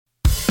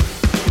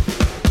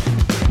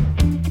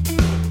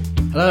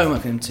Hello and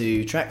welcome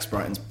to Tracks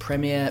Brighton's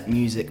premier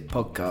music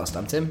podcast.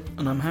 I'm Tim.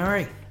 And I'm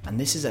Harry. And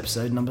this is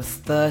episode number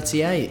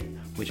 38,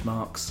 which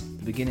marks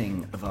the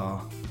beginning of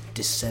our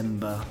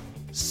December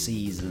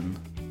season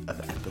of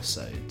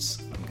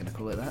episodes. I'm going to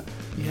call it that.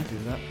 You happy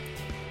with that?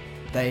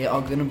 They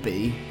are going to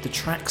be the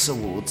Tracks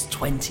Awards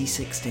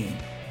 2016.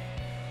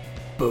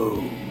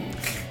 Boom!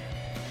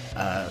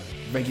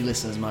 Regular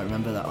listeners might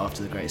remember that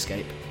after the Great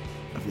Escape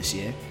of this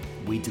year,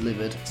 we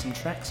delivered some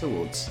Tracks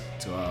Awards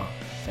to our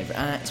favourite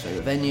acts,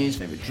 favourite venues,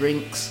 favourite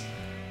drinks,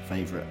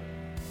 favourite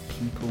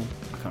people.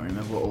 I can't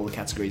remember what all the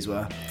categories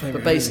were.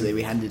 But basically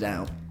we handed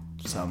out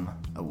some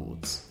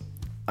awards.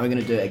 And we're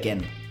going to do it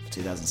again for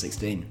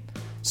 2016.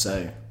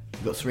 So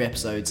we've got 3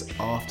 episodes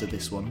after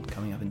this one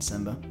coming up in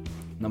December.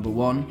 Number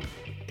 1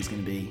 is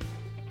going to be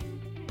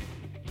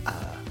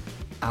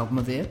Album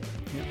of the Year.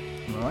 Yep.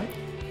 Am I right?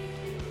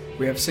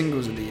 We have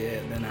Singles of the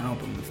Year, then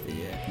Album of the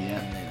Year, Yeah.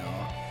 and then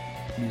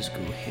our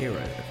Musical Hero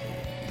of the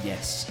Year.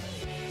 Yes.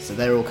 So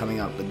they're all coming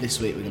up, but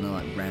this week we're going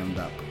to round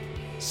up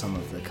some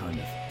of the kind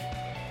of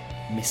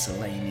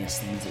miscellaneous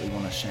things that we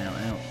want to shout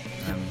out.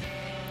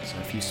 So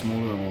a few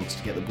smaller awards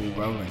to get the ball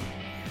rolling.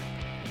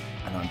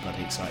 And I'm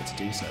bloody excited to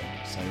do so.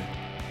 So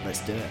let's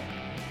do it.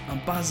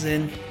 I'm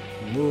buzzing.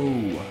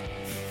 Woo!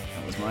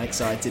 That was my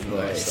excited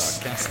voice.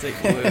 Sarcastic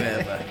woo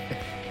ever.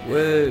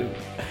 Woo!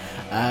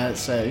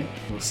 So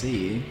we'll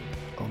see you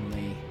on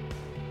the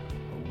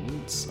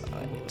awards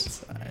side.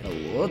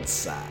 Awards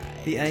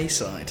side. The A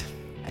side.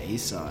 A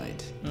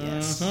side.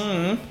 Yes.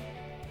 Mm-hmm.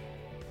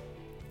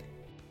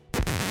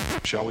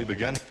 Shall we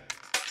begin?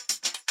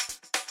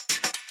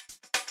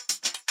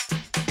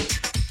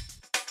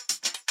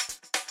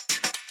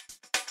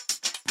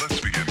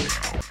 Let's begin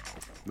now.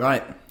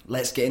 Right,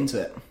 let's get into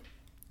it.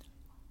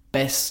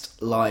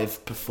 Best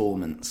live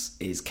performance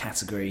is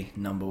category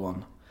number 1.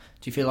 Do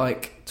you feel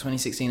like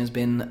 2016 has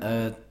been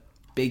a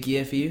big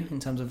year for you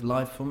in terms of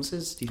live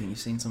performances? Do you think you've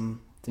seen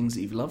some things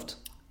that you've loved?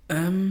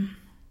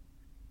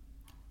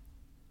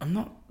 I'm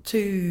not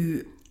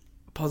too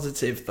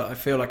positive that I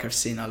feel like I've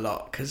seen a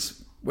lot,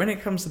 because when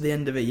it comes to the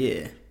end of a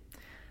year,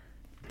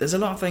 there's a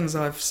lot of things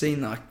I've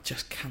seen that I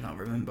just cannot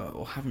remember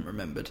or haven't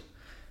remembered.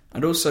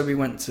 And also we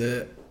went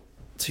to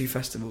 2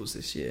 festivals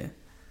this year,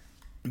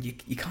 and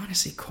you kind of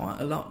see quite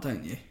a lot,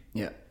 don't you?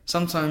 Yeah.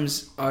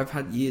 Sometimes I've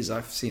had years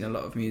I've seen a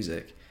lot of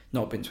music,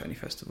 not been to any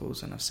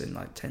festivals, and I've seen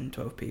like 10,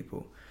 12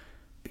 people,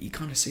 but you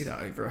kind of see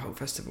that over a whole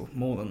festival,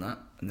 more than that,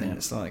 and then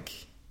it's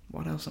like,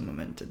 what else am I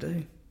meant to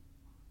do?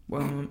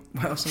 What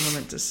else am I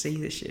meant to see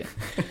this year?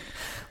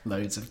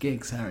 Loads of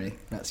gigs, Harry.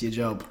 That's your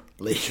job,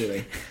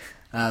 literally.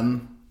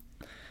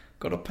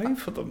 Gotta pay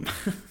for them.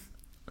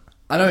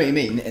 I know what you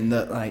mean, in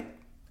that, like,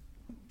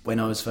 when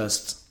I was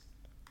first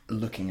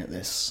looking at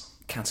this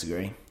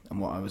category and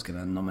what I was going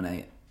to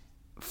nominate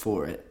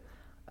for it,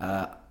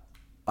 I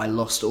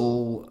lost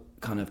all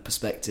kind of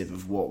perspective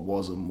of what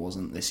was and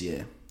wasn't this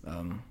year.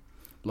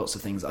 Lots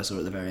of things that I saw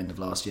at the very end of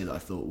last year that I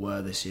thought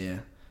were this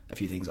year. A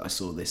few things that I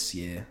saw this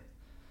year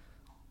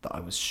that I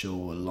was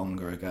sure were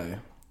longer ago.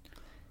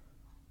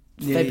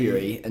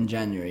 February and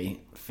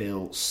January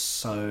feel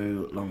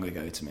so long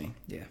ago to me.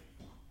 Yeah.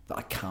 That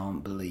I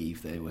can't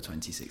believe they were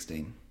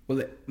 2016.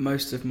 Well,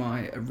 most of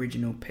my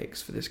original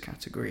picks for this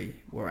category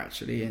were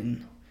actually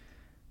in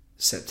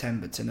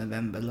September to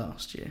November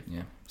last year.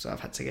 Yeah. So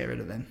I've had to get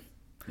rid of them.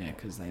 Yeah,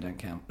 because they don't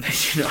count. They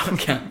do not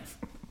count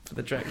for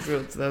the Tracks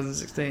Awards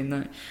 2016,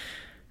 no.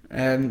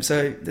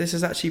 So this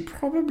has actually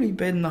probably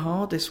been the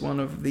hardest one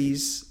of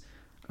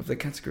the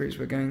categories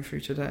we're going through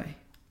today.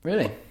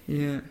 Really?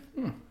 Yeah.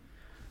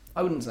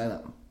 I wouldn't say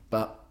that,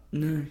 but...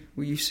 No.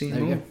 Well, you've seen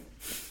There we more. go.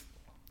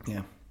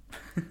 Yeah.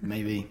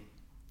 Maybe.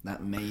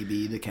 That may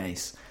be the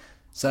case.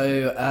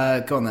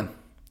 So, go on then.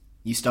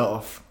 You start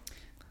off.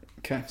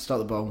 Okay. Start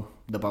the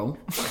bowl.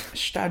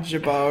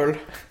 Stadgeball.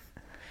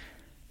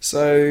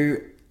 So,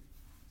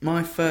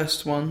 my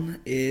first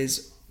one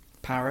is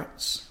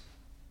Parrots.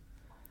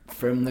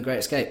 From The Great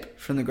Escape.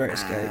 From The Great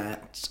Escape.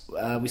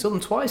 We saw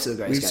them twice at The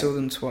Great We Escape. saw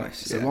them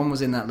twice. So yeah. one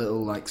was in that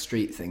little like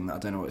street thing that I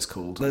don't know what it's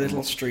called. The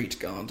little street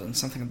garden,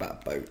 something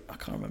about a boat. I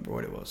can't remember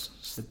what it was.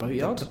 The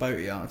boatyard? The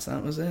boatyard,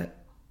 that was it.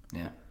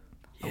 Yeah.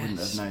 Yes. I wouldn't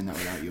have known that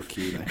without your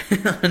cue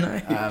though. I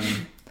know.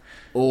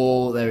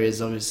 Or there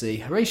is obviously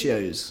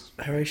Horatio's.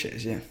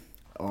 Horatio's, yeah.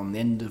 On the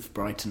end of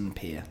Brighton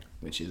Pier,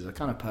 which is a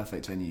kind of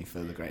perfect venue for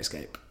The Great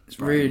Escape.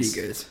 It's really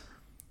good.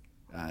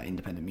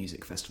 Independent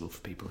music festival for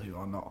people who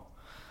are not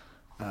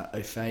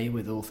au fait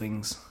with all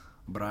things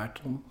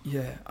Brighton.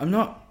 Yeah, I'm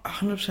not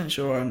 100%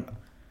 sure.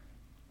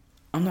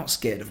 I'm not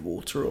scared of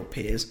water or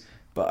piers,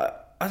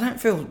 but I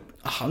don't feel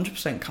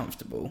 100%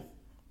 comfortable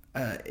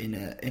in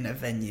a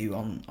venue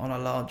on a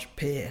large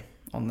pier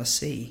on the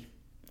sea.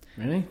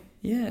 Really?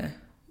 Yeah.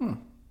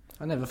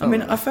 I never felt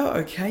that. I felt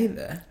okay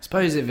there.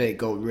 Suppose if it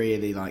got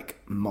really like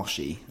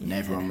moshy and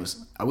everyone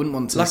was... I wouldn't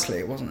want to... Luckily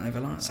it wasn't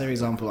over like that. So for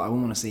example, I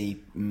wouldn't want to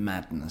see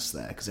madness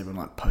there because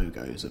everyone like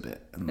pogos a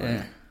bit. And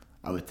like,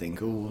 I would think,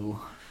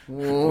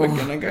 we're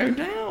gonna go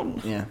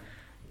down. Yeah.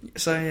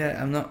 So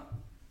yeah, I'm not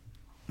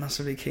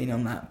massively keen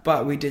on that,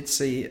 but we did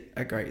see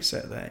a great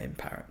set there in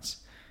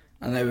Parrots.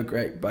 and they were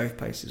great both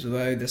places.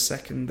 Although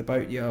the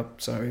Boatyard,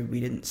 sorry, we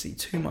didn't see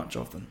too much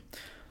of them.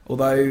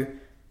 Although,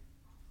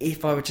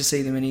 if I were to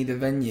see them in either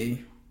venue,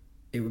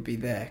 it would be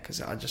there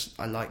because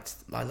I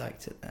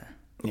liked it there.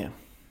 Yeah.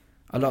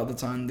 A lot of the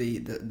time,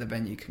 the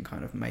venue can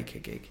kind of make a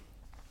gig.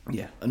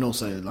 Yeah, and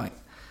also like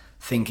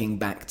thinking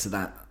back to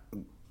that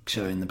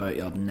show in the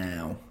Boatyard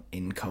now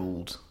in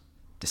cold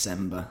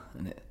December,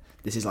 and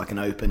this is like an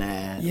open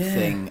air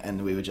thing,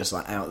 and we were just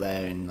like out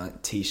there in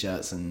like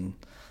t-shirts and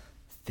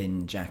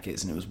thin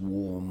jackets, and it was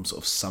warm,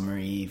 sort of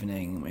summery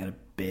evening. And we had a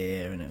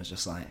beer, and it was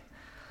just like,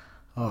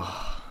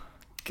 oh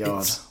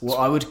God, what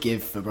I would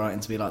give for Brighton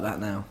to be like that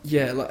now.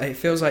 Yeah, like it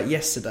feels like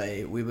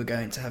yesterday we were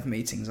going to have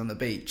meetings on the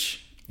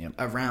beach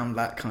around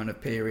that kind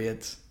of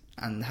period,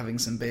 and having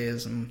some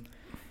beers and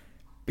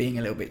being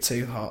a little bit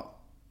too hot,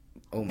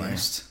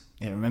 almost.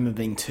 Yeah, I remember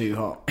being too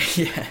hot.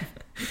 Yeah.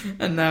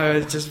 And now I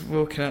was just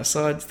walking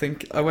outside,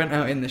 I went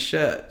out in the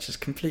shirt,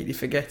 just completely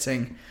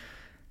forgetting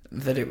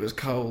that it was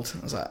cold.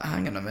 I was like,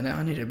 hang on a minute,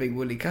 I need a big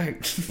woolly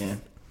coat. Yeah.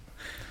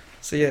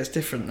 So yeah, it's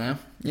different now.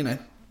 You know,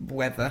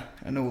 weather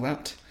and all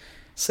that.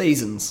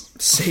 Seasons.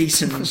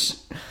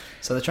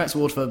 So the Tracks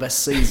Award for the best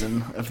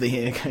season of the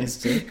year goes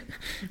to...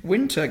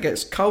 Winter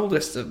gets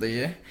coldest of the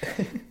year.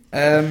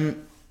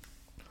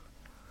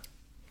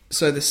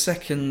 So the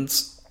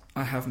second,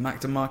 I have Mac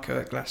DeMarco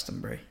at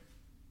Glastonbury.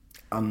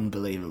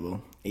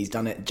 Unbelievable. He's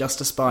done it just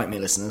to spite me,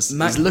 listeners.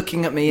 He's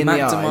looking at me in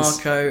the eyes. Mac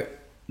DeMarco,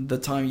 the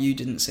time you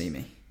didn't see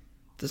me.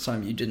 The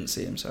time you didn't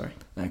see him, sorry.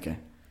 Okay.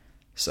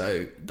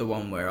 So the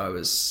one where I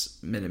was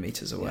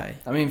millimetres away.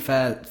 Yeah. I mean,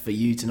 fair for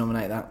you to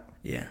nominate that.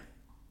 Yeah.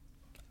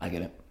 I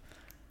get it.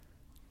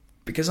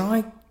 Because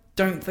I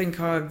don't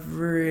think I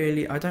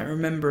don't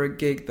remember a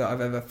gig that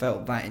I've ever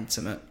felt that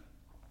intimate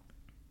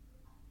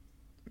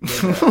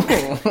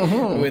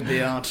with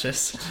the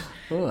artist.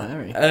 Oh,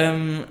 Harry.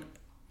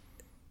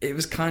 It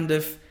was kind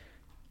of...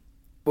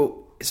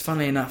 Well, it's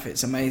funny enough,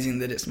 it's amazing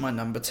that it's my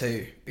number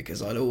 2,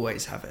 because I'd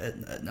always have it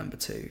at number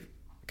 2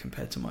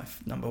 compared to my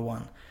number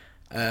 1,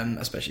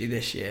 especially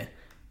this year.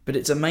 But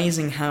it's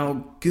amazing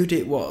how good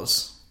it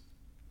was,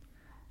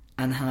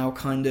 and how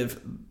kind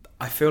of...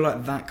 I feel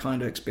like that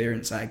kind of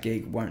experience at a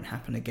gig won't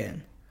happen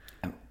again.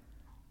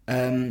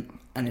 And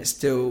it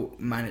still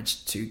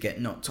managed to get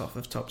knocked off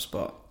of top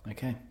spot.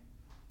 Okay.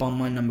 By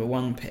my number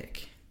 1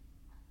 pick,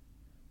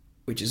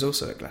 which is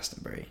also at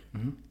Glastonbury,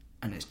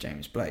 and it's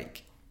James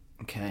Blake.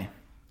 Okay.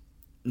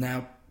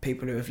 Now,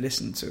 people who have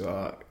listened to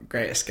our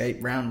Great Escape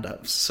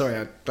roundups,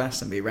 our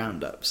Glastonbury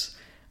roundups,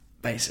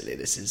 basically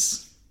this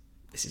is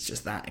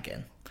just that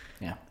again.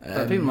 Yeah,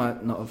 but people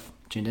might not have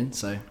tuned in,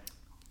 so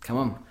come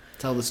on,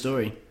 tell the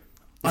story.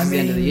 This is the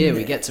end of the year,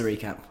 we get to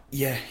recap.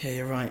 Yeah,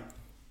 you're right.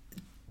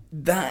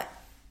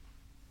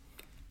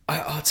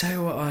 I'll tell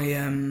you what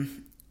I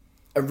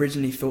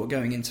originally thought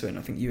going into it, and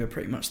I think you were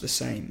pretty much the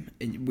same.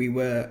 We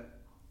were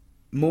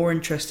more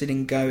interested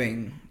in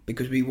going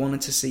because we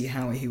wanted to see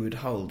how he would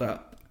hold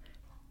up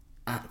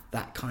at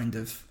that kind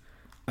of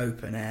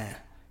open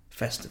air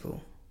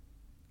festival.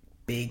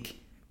 Big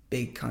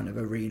kind of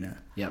arena.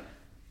 Yep.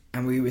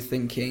 And we were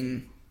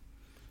thinking...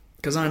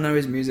 Because I know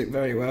his music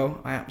very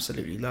well. I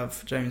absolutely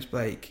love James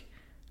Blake.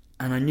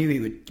 And I knew he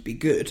would be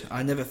good.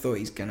 I never thought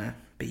he's going to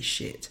be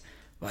shit.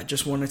 But I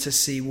just wanted to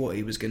see what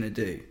he was going to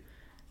do.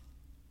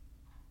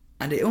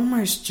 And it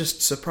almost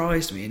just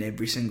surprised me in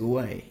every single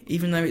way.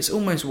 Even though it's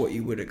almost what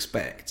you would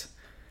expect.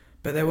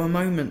 But there were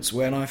moments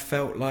when I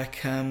felt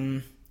like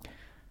I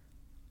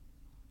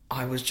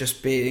was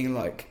just being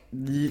like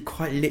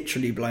quite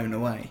literally blown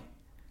away.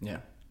 Yeah.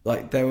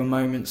 Like there were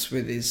moments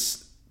with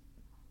his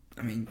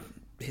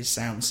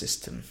sound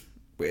system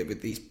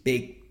with these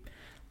big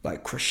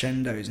like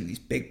crescendos and these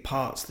big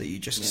parts that you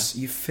just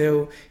you'd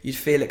feel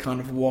it kind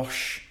of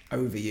wash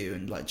over you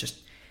and like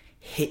just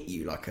hit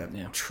you like a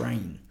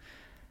train.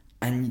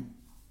 And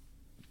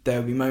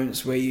there'll be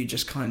moments where you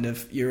just kind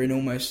of you're in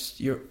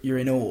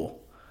awe.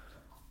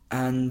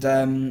 And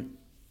then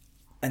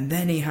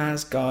he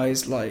has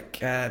guys like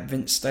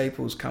Vince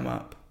Staples come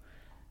up,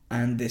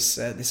 and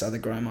this other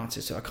grime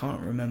artist who I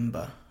can't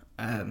remember,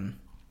 but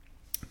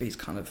he's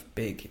kind of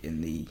big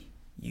in the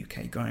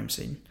UK grime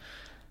scene.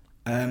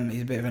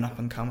 He's a bit of an up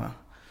and comer.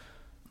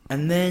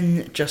 And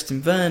then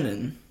Justin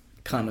Vernon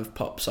kind of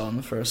pops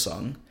on for a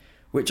song,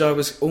 which I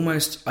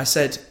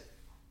said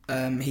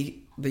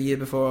the year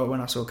before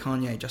when I saw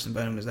Kanye, Justin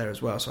Vernon was there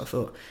as well, so I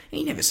thought,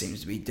 he never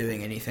seems to be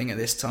doing anything at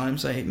this time,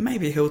 so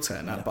maybe he'll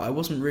turn up, but I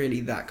wasn't really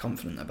that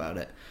confident about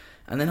it.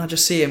 And then I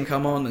just see him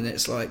come on, and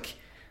it's like,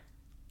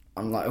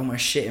 I'm like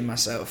almost shitting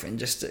myself in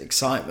just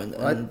excitement.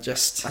 I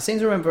seem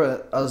to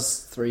remember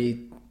us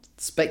three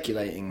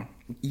speculating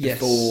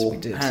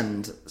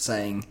beforehand,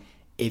 saying,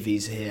 if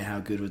he's here, how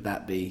good would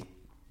that be?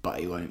 But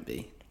he won't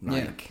be.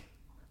 Like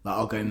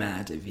I'll go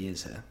mad if he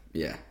is here.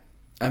 Yeah.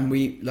 And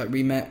we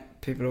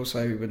met people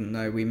also who wouldn't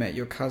know. We met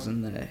your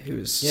cousin there, who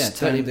was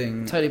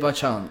standing totally by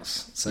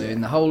chance. So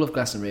in the whole of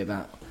Glastonbury,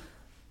 how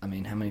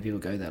many people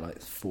go there?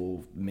 Like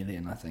 4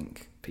 million, I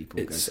think. People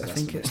go to Glastonbury. I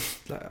think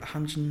it's like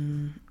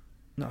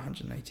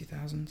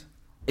 180,000.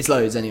 It's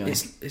loads anyway.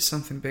 It's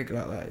something big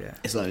like that, yeah.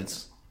 It's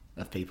loads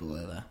of people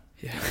that are there.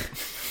 Yeah.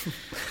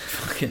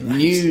 Fucking loads.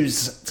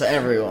 News to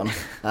everyone.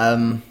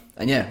 And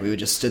yeah, we were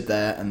just stood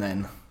there, and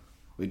then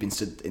we'd been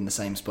stood in the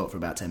same spot for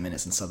about 10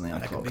 minutes, and suddenly I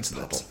Like a clocked big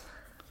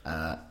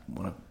that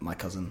one of my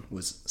cousin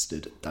was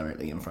stood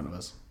directly in front of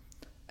us.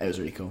 It was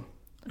really cool.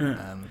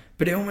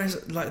 But it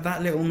almost, like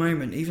that little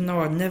moment, even though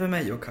I'd never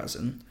met your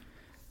cousin,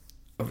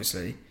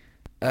 obviously,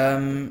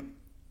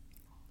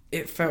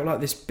 it felt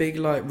like this big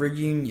like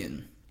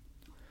reunion.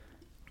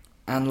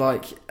 And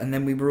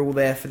then we were all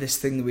there for this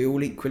thing that we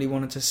all equally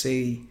wanted to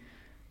see,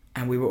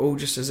 and we were all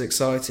just as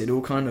excited,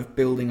 all kind of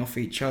building off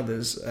each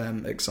other's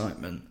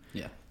excitement.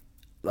 Yeah.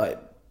 Like,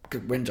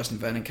 when Justin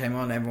Vernon came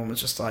on, everyone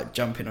was just like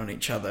jumping on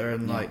each other,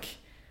 and like,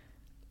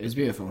 it was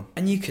beautiful.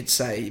 and you could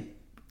say,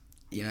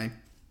 you know,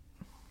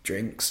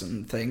 drinks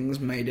and things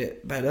made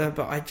it better,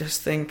 but I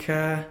just think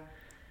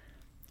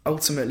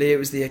ultimately it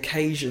was the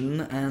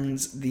occasion and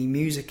the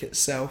music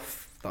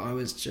itself that I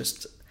was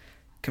just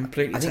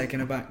completely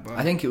taken aback by.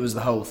 I think it was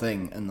the whole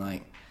thing, and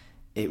like,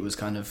 it was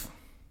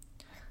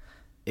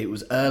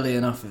early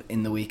enough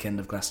in the weekend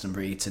of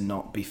Glastonbury to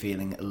not be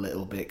feeling a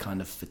little bit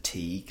kind of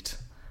fatigued.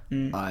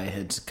 I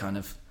had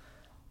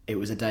it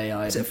was a day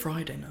I... Was it a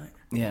Friday night?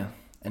 Yeah,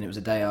 and it was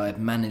a day I had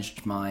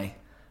managed my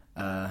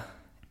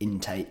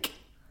intake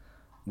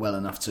well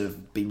enough to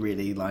be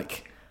really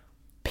like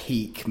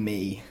peak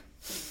me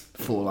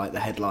for like the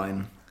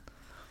headline.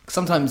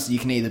 Sometimes you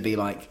can either be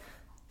like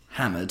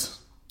hammered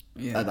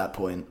at that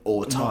point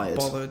or tired.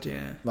 Not bothered,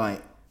 yeah.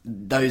 Like,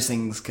 those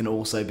things can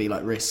also be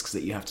like risks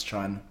that you have to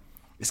try and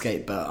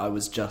escape, but I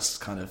was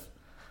just kind of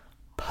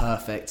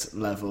perfect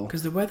level.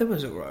 Because the weather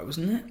was alright,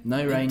 wasn't it?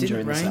 No rain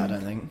during the set, I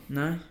don't think.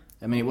 No?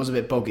 I mean, it was a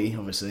bit boggy,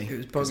 obviously. It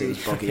was boggy. It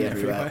was boggy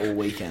everywhere all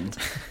weekend.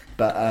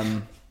 But,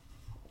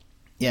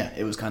 yeah,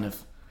 it was kind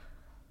of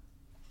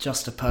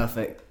just a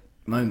perfect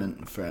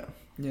moment for it.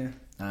 Yeah.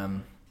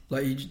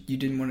 Like, you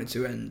didn't want it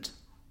to end.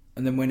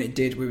 And then when it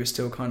did, we were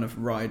still kind of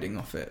riding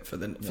off it for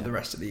the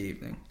rest of the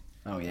evening.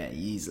 Oh, yeah,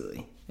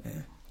 easily.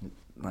 Yeah.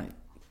 Like,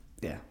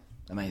 yeah,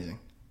 amazing.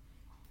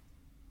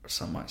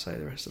 Some might say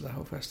the rest of the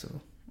whole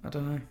festival. I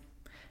don't know.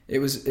 It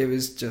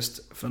was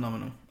just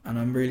phenomenal, and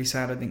I'm really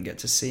sad I didn't get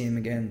to see him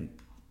again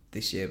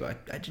this year. But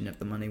I didn't have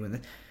the money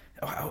when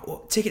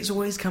tickets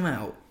always come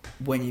out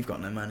when you've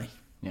got no money.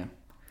 Yeah.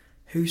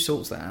 Who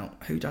sorts that out?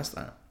 Who does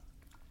that?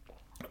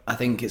 I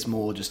think it's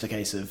more just a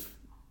case of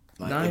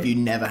like, No. if you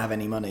never have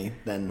any money,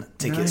 then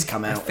tickets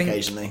come out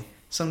occasionally.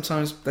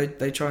 Sometimes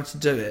they try to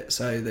do it,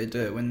 so they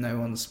do it when no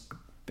one's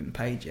been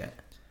paid yet.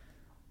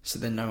 So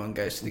then no one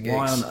goes to the gigs.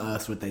 Why on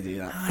earth would they do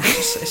that?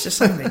 It's just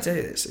something they do.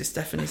 It's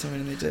definitely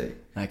something they do.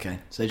 Okay,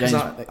 so 'Cause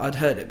James... I'd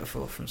heard it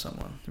before from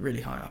someone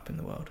really high up in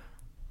the world.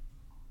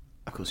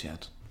 Of course you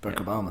had. Barack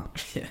Obama.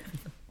 Yeah.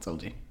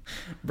 Told you.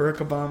 Barack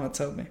Obama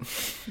told me.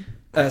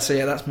 So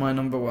yeah, that's my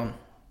number one.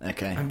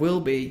 Okay. And will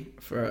be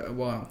for a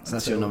while. So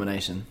that's your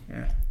nomination?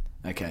 Yeah.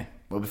 Okay.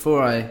 Well,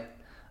 before I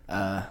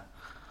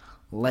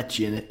let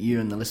you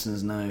and the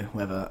listeners know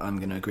whether I'm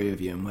going to agree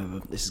with you and whether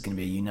this is going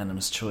to be a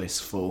unanimous choice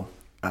for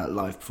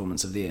live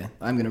performance of the year,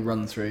 I'm going to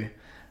run through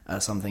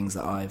some things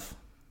that I've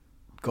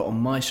got on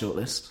my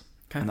shortlist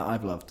and that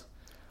I've loved.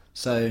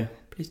 So,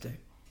 please do.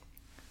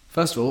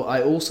 First of all,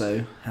 I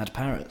also had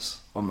Parrots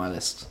on my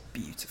list.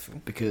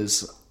 Beautiful.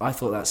 Because I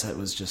thought that set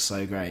was just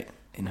so great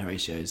in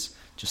Horatio's.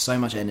 Just so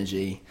much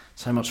energy,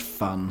 so much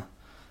fun.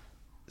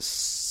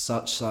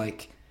 Such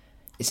like...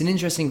 It's an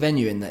interesting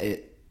venue in that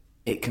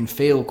it can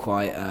feel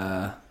quite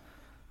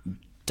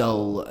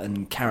dull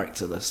and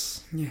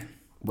characterless. Yeah.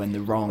 When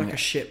the wrong... Like a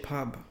shit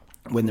pub.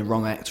 When the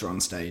wrong acts are on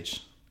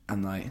stage.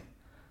 And like...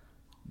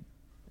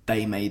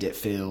 They made it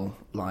feel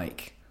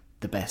like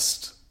the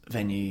best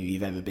venue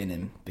you've ever been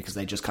in, because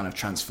they just kind of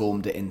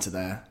transformed it into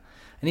their...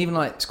 And even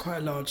like... It's quite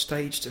a large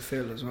stage to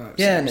fill as well.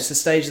 Yeah, and it's a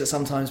stage that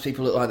sometimes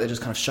people look like they're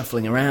just kind of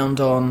shuffling around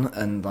on,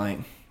 and like...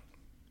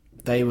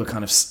 They were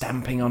kind of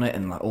stamping on it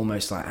and like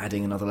almost like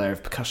adding another layer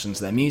of percussion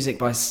to their music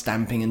by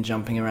stamping and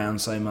jumping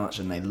around so much,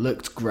 and they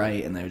looked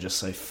great, and they were just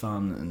so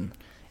fun and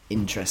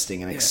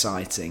interesting and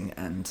exciting,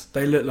 and...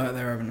 They looked like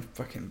they were having a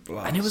fucking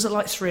blast. And it was at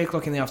like 3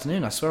 o'clock in the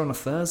afternoon, I swear, on a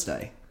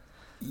Thursday.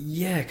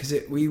 Yeah, because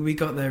we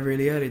got there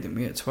really early, didn't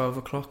we, at 12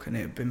 o'clock, and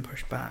it had been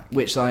pushed back.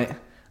 Which, like,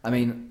 I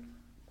mean,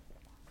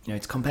 you know,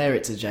 to compare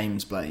it to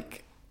James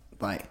Blake,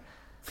 like,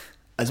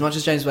 as much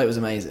as James Blake was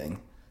amazing,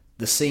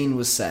 the scene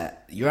was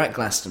set, you're at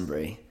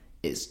Glastonbury,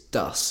 it's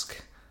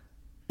dusk,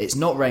 it's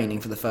not raining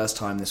for the first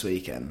time this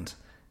weekend,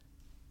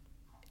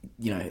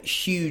 you know,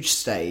 huge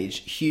stage,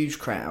 huge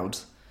crowd,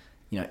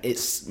 you know,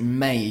 it's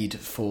made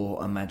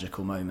for a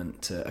magical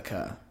moment to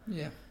occur.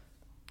 Yeah.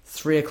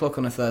 3 o'clock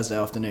on a Thursday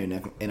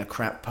afternoon in a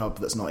crap pub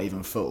that's not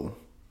even full,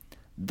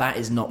 that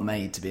is not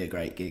made to be a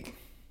great gig.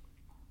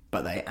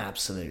 But they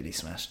absolutely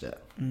smashed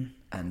it.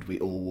 And we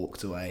all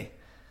walked away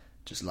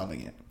just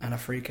loving it. And a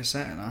free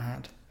cassette, and I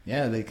had.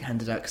 Yeah, they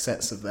handed out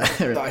cassettes of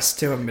their... But I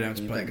still haven't been able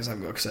to play because I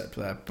haven't got a cassette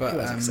player. But, Who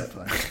has a cassette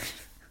player?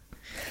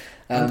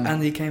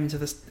 and he came into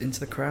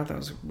the crowd. That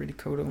was really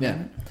cool.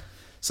 Yeah.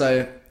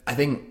 So I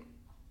think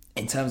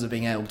in terms of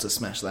being able to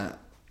smash that,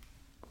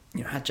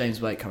 had James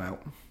Blake come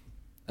out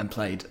and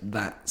played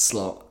that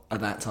slot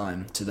at that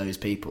time to those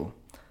people,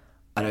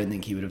 I don't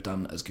think he would have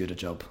done as good a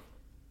job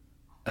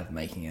of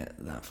making it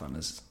that fun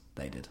as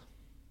they did.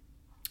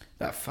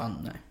 That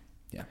fun, no.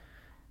 Yeah.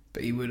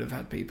 But he would have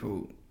had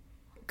people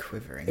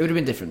quivering. It would have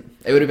been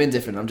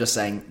different. I'm just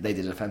saying they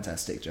did a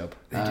fantastic job.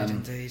 They did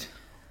indeed.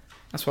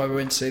 That's why we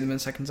went to see them in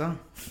second time.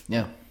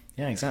 Yeah,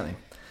 exactly.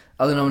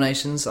 Other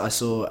nominations, I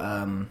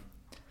saw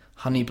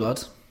Honey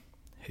Blood,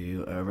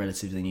 who are a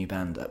relatively new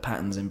band at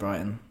Patton's in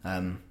Brighton,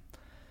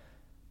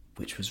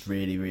 which was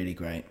really, really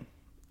great.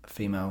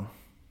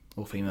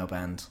 All-female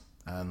band.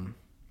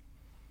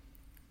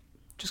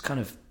 Just kind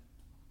of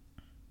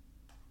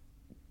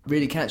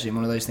really catchy, and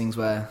one of those things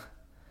where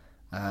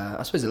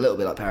I suppose a little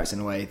bit like Parrots in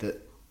a way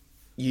that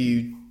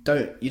you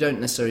don't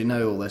necessarily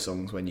know all their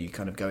songs when you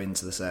kind of go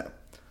into the set,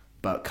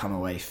 but come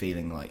away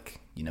feeling like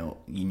you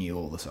knew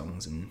all the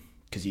songs, and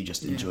because you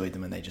just enjoyed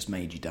them and they just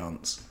made you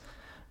dance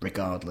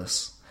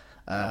regardless.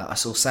 I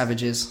saw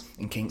Savages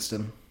in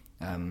Kingston.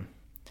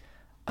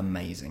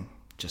 Amazing,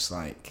 just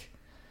like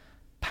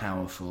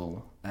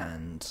powerful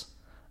and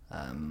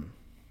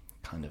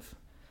kind of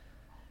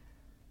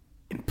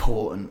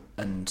important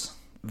and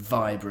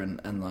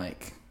vibrant and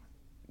like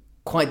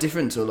quite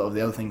different to a lot of the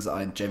other things that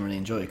I generally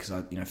enjoy, because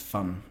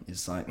fun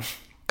is like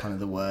kind of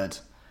the word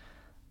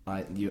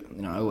I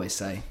always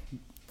say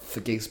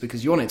for gigs,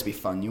 because you want it to be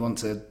fun, you want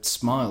to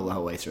smile the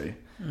whole way through.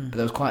 But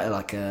there was quite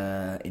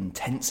a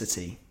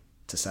intensity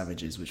to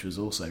Savages, which was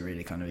also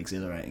really kind of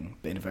exhilarating,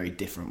 but in a very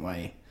different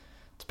way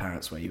to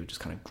Parrots, where you were just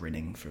kind of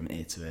grinning from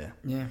ear to ear.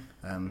 Yeah.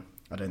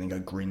 I don't think I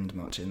grinned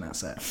much in that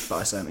set, but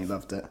I certainly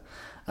loved it.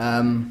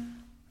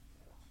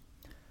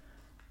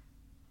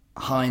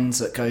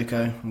 Heinz at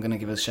Coco, I'm going to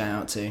give a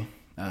shout out to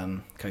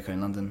Coco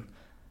in London.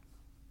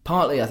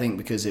 Partly, I think,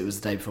 because it was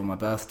the day before my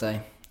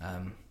birthday,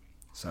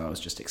 so I was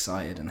just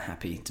excited and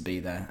happy to be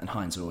there. And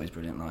Heinz are always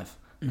brilliant live.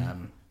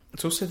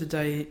 It's also the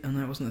day, and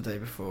no, it wasn't the day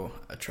before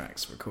a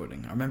Trax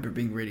recording. I remember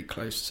being really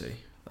close to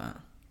that.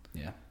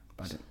 Yeah,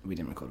 but we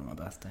didn't record on my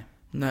birthday.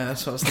 No,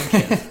 that's what I was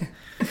thinking.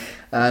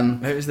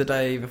 It was the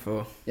day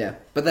before. Yeah,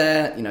 but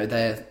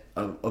they're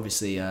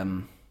obviously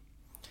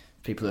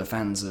people who are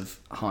fans of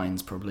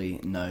Heinz probably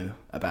know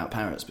about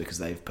Parrots because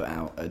they've put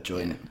out a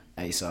joint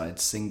A-side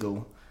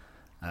single.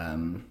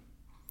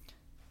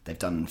 They've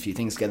done a few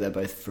things together,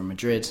 both from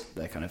Madrid.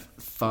 They're kind of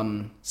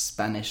fun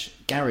Spanish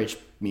garage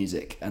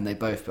music, and they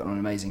both put on an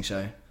amazing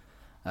show.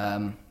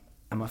 And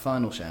my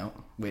final shout,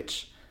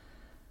 which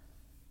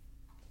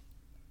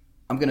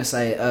I'm going to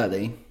say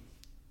early,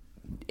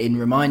 in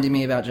reminding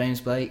me about James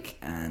Blake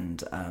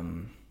and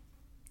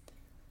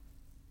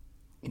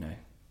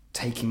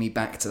taking me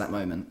back to that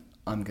moment,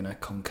 I'm going to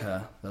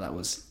concur that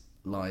was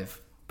live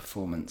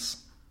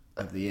performance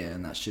of the year,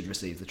 and that should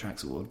receive the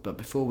Trax Award. But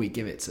before we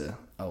give it to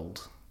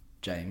old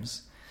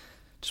James,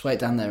 just wait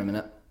down there a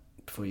minute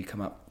before you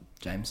come up,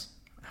 James.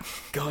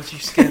 God, you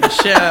scared the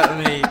shit out of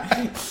me.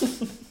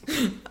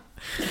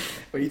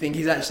 What do you think,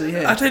 he's actually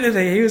here? I don't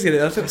think he was going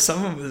to. I thought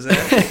someone was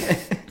there.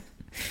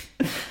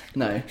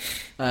 No.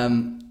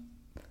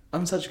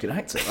 I'm such a good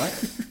actor,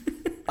 right?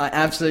 I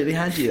absolutely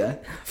had you there.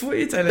 I thought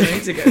you were telling me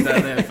to go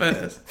down there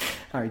first.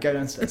 Harry, go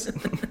downstairs.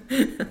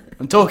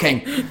 I'm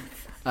talking.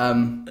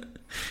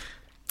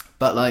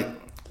 But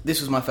this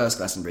was my first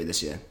Glastonbury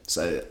this year,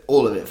 so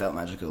all of it felt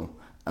magical,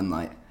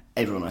 and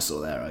everyone I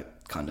saw there I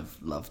kind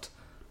of loved,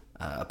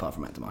 apart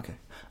from Matt DeMarco.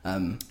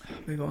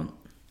 Move on.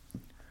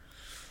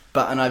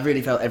 And I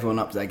really felt everyone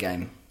up to their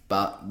game.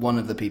 But one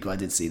of the people I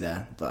did see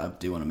there that I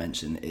do want to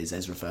mention is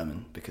Ezra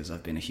Furman, because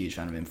I've been a huge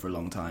fan of him for a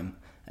long time,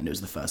 and it was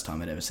the first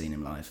time I'd ever seen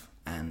him live.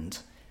 And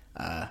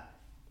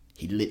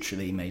he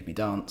literally made me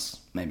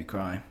dance, made me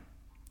cry,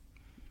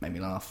 made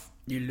me laugh.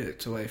 You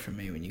looked away from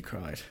me when you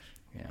cried.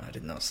 Yeah, I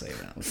did not say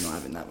that. I was not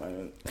having that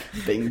moment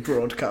being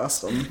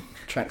broadcast on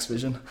Trax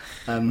Vision.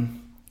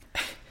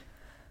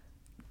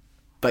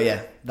 But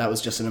yeah, that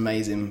was just an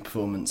amazing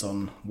performance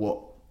on what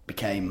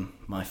became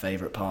my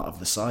favourite part of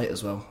the site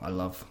as well. I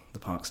love the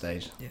park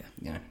stage.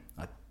 Yeah.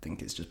 I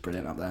think it's just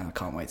brilliant up there. I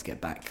can't wait to get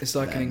back. It's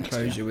like an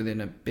enclosure within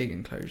a big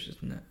enclosure,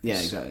 isn't it? Yeah,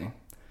 exactly.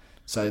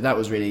 So that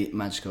was really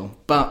magical.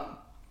 But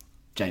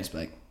James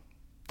Blake,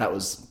 that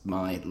was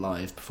my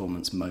live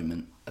performance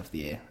moment of the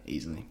year,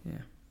 easily. Yeah.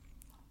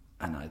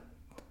 And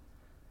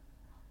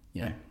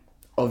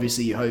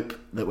obviously you hope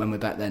that when we're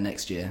back there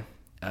next year,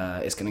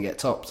 it's going to get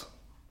topped.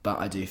 But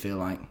I do feel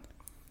like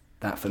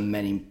that for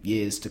many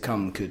years to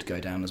come could go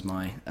down as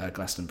my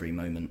Glastonbury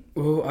moment.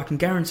 Well, I can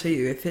guarantee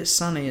you, if it's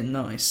sunny and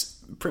nice,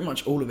 pretty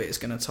much all of it is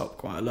going to top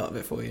quite a lot of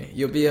it for you.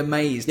 You'll be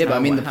amazed. Yeah, but I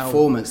mean the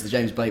performance, the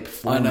James Blake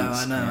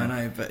performance. I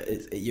know,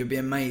 but you'll be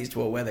amazed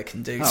what weather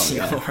can do to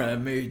your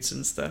moods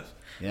and stuff.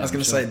 Yeah, I was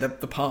going to say, the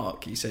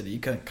park, you said you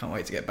can't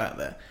wait to get back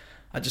there.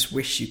 I just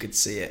wish you could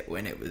see it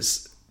when it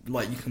was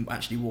like you can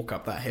actually walk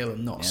up that hill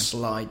and not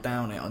slide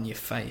down it on your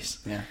face.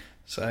 Yeah.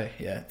 So,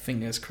 yeah,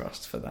 fingers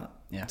crossed for that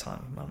time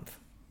of month.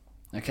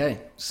 Okay,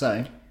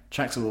 so,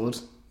 Trax Award,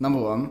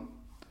 number 1,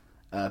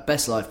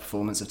 Best Live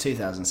Performance of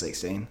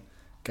 2016,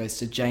 goes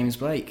to James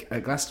Blake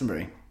at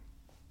Glastonbury.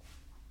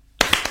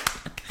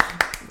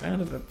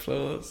 Round of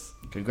applause.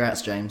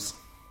 Congrats, James.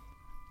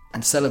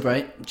 And to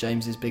celebrate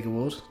James's big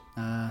award,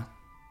 we're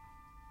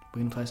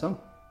going to play a song.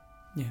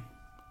 Yeah.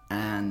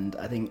 And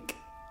I think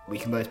we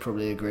can both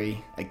probably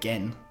agree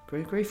again.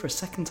 Agree for a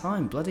second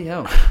time. Bloody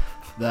hell.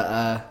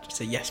 That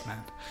Just a yes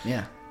man.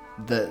 yeah,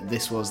 that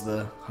this was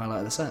the highlight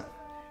of the set.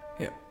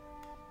 Yep.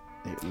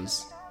 It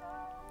was.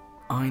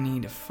 I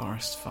Need a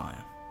Forest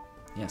Fire.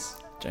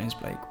 Yes. James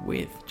Blake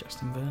with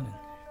Justin Vernon.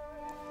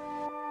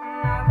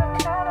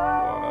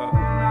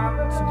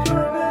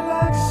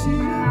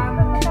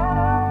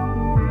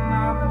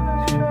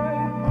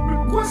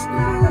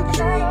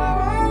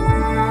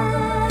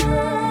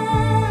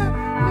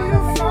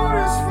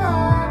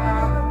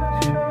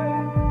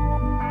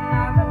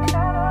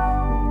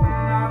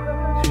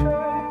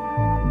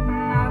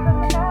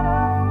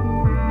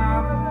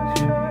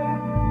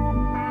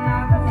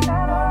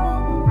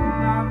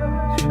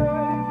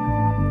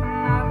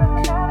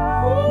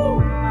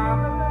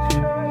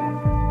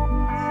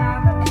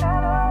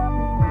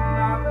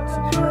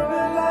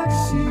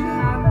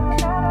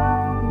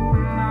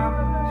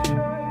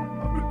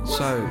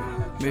 So,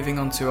 moving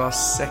on to our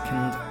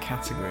second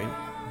category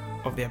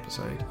of the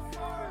episode,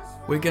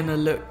 we're going to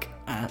look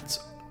at,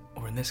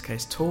 or in this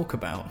case, talk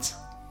about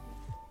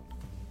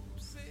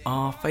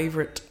our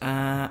favourite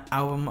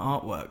album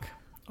artwork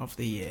of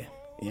the year.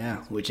 Yeah,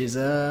 which is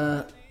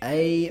a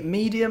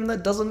medium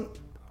that doesn't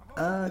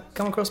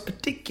come across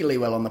particularly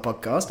well on the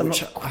podcast. I'm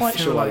Which not I quite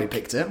feel sure why we like-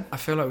 picked it. I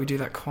feel like we do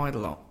that quite a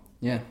lot.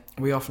 Yeah,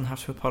 We often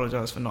have to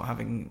apologise for not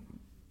having...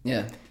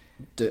 yeah.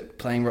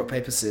 Playing rock,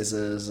 paper,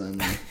 scissors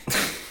and...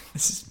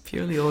 This is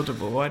purely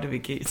audible. Why do we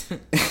keep...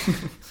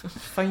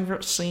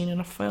 Favourite scene in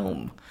a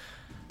film?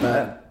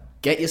 But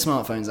get your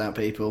smartphones out,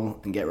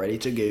 people, and get ready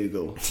to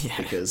Google. Yeah.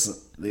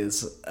 Because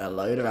there's a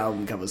load of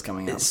album covers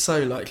coming up. It's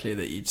so likely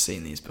that you'd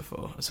seen these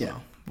before as Yeah.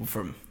 well,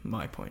 from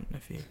my point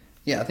of view.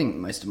 Yeah, I think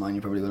most of mine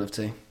you probably will have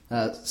too.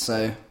 So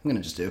I'm going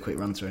to just do a quick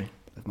run through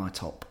of my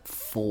top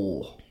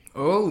 4.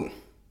 Oh,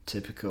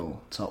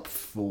 Typical top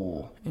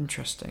 4.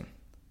 interesting.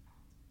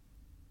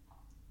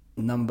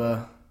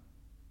 Number...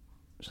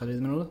 Shall I do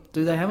them in order?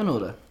 Do they have an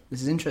order?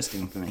 This is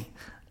interesting for me.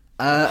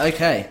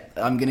 Okay,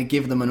 I'm going to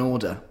give them an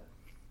order,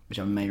 which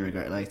I may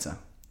regret later.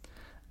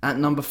 At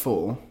number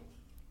 4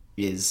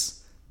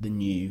 is the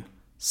new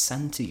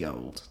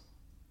Santigold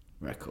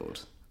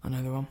record. I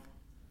know the one.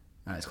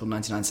 It's called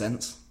 99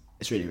 Cents.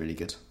 It's really, really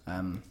good.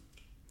 And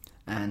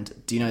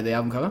do you know the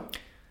album cover?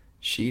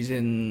 She's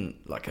in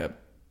like a...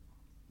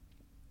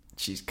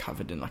 She's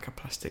covered in like a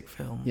plastic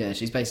film. Yeah,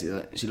 she's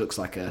basically... She looks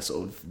like a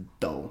sort of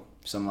doll.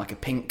 She's on like a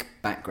pink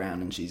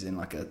background and she's in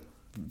like a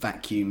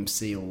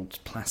vacuum-sealed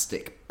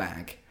plastic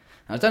bag.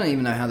 And I don't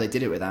even know how they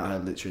did it without her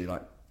literally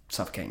like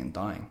suffocating and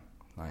dying.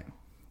 Like,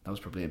 that was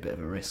probably a bit of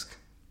a risk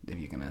if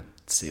you're going to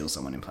seal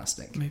someone in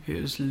plastic. Maybe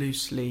it was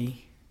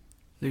loosely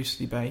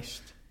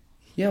based.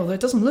 Yeah, although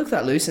it doesn't look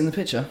that loose in the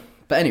picture.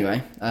 But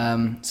anyway,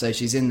 so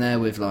she's in there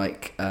with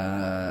like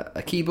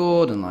a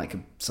keyboard and like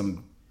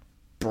some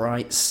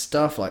bright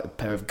stuff, like a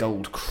pair of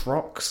gold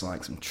Crocs,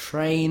 like some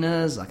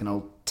trainers, like an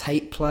old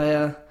tape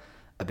player,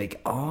 a big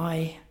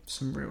eye.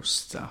 Some real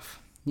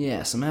stuff.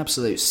 Yeah, some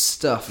absolute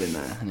stuff in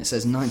there. And it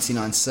says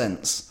 99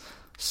 cents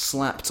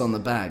slapped on the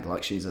bag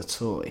like she's a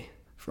toy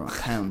from a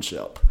pound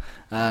shop.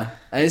 And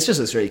it just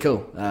looks really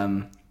cool.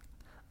 I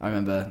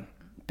remember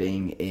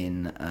being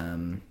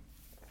in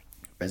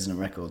Resident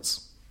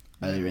Records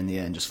earlier in the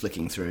year and just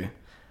flicking through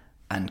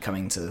and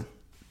coming to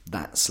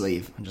that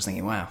sleeve and just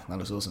thinking, wow, that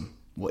looks awesome.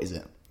 What is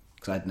it?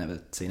 Because I'd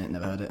never seen it,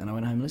 never heard it, and I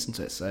went home and listened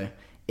to it. So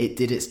it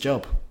did its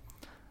job.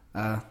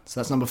 So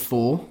that's number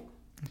 4.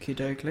 Okie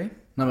dokie.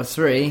 Number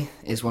 3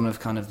 is one of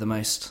kind of the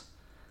most,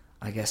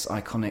 I guess,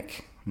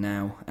 iconic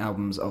now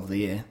albums of the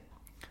year,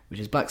 which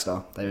is Black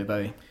Star, David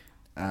Bowie.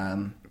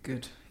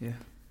 Good, yeah.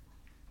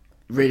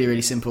 Really,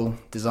 really simple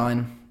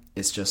design.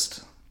 It's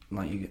just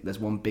like there's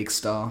one big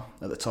star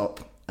at the top,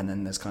 and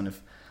then there's kind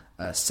of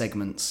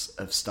segments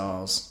of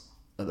stars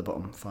at the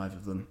bottom, 5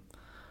 of them.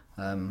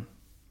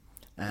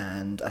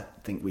 And I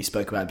think we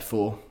spoke about it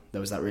before.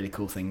 There was that really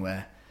cool thing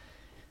where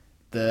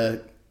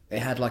it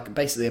had like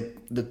basically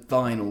the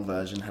vinyl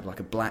version had like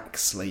a black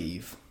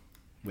sleeve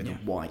with a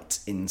white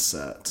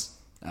insert,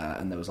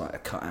 and there was like a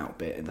cutout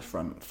bit in the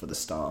front for the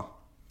star.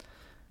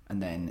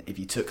 And then if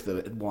you took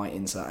the white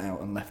insert out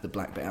and left the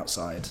black bit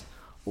outside,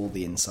 all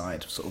the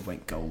inside sort of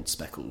went gold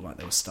speckled, like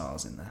there were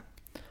stars in there.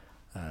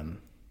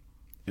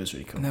 It was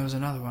really cool. And there was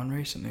another one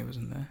recently,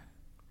 wasn't there?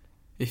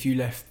 If you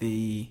left if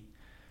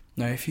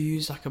you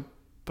use like a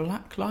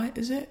black light,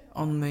 is it,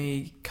 on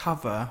the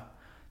cover,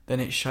 then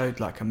it showed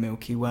like a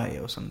Milky Way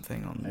or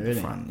something on the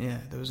front. Yeah,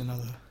 there was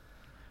another.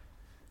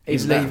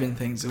 He's leaving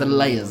things. The all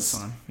layers. the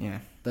time. Yeah.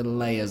 The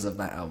layers of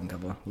that album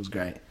cover was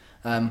great.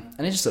 And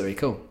it just looked really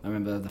cool. I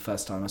remember the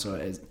first time I saw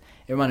it,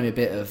 it reminded me a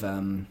bit of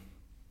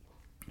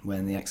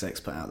when the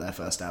XX put out their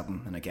first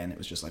album, and again it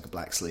was just like a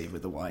black sleeve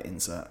with a white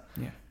insert.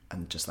 Yeah.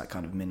 And just that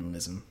kind of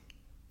minimalism.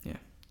 Yeah.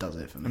 Does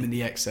it for me. I mean,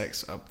 the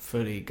XX are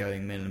fully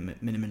going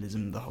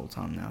minimalism the whole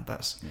time now.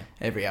 That's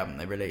every album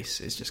they release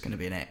is just going to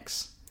be an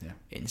X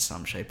in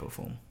some shape or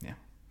form. Yeah.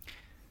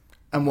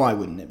 And why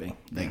wouldn't it be?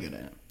 They're good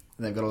at it.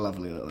 They've got a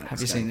lovely little X.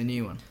 Have you seen the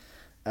new one?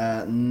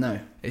 No.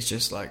 It's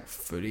just like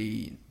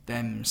fully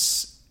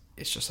it's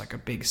just like a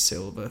big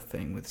silver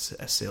thing with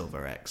a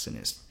silver X,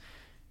 and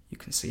you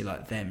can see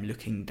like them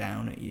looking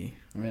down at you,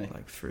 really,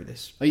 like through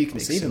this. Oh, you can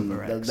big see them.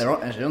 They're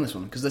actually on this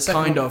one because the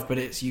second kind one, of,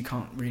 but you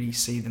can't really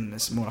see them.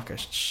 It's more like a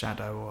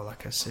shadow or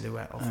like a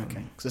silhouette of them.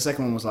 Okay, because the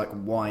second one was like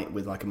white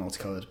with like a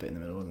multicoloured bit in the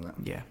middle, wasn't it?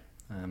 Yeah.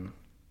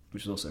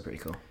 Which is also pretty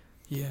cool.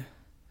 Yeah,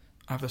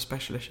 I have a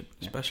special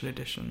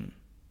edition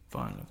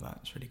vinyl of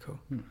that. It's really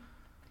cool.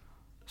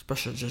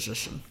 Special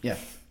edition. Yeah.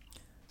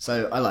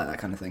 So I like that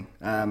kind of thing.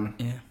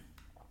 Yeah.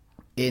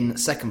 In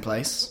second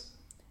place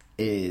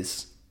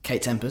is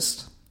Kate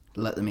Tempest,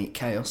 Let Them Eat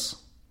Chaos,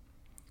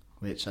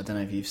 which I don't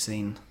know if you've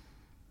seen.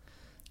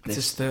 It's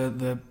just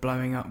the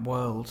blowing up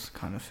world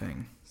kind of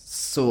thing.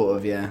 Sort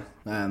of, yeah.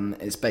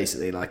 It's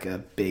basically like a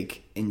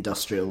big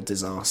industrial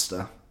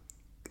disaster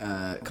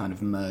kind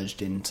of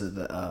merged into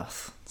the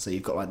earth. So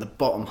you've got like the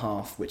bottom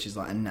half, which is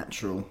like a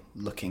natural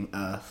looking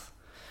earth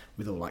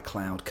with all like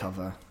cloud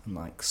cover and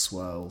like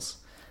swirls.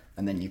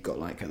 And then you've got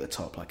like at the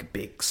top like a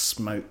big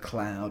smoke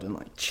cloud and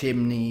like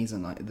chimneys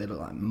and like they look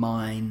like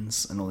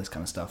mines and all this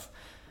kind of stuff.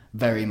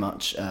 Very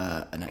much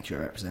an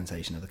accurate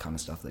representation of the kind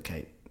of stuff that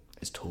Kate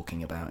is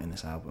talking about in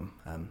this album.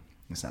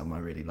 This album I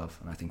really love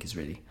and I think is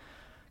really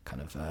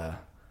kind of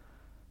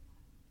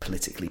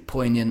politically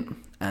poignant,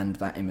 and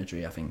that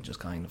imagery I think just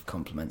kind of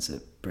complements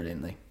it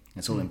brilliantly.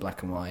 It's all in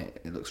black and white.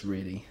 It looks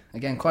really,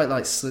 again, quite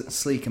like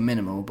sleek and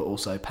minimal, but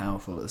also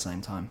powerful at the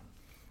same time.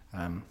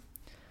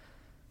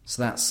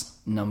 So that's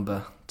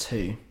number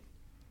 2.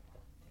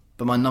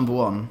 But my number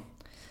 1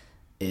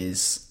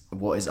 is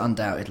what is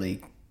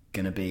undoubtedly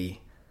going to be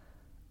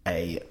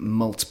a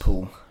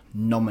multiple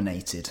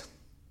nominated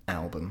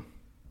album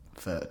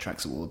for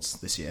Trax Awards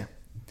this year.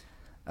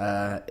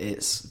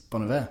 It's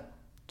Bon Iver,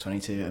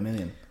 22 a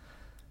Million.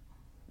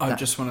 I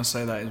just want to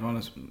say that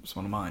it's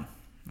one of mine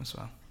as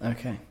well.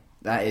 Okay.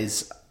 That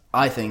is,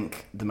 I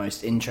think, the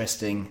most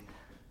interesting,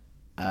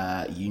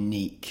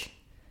 unique,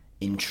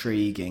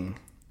 intriguing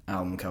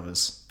album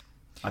covers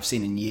I've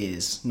seen in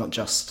years, not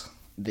just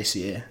this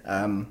year.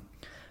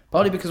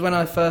 Partly because when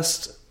I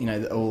first,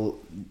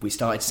 we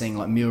started seeing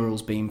like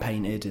murals being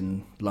painted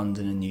in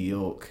London and New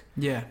York.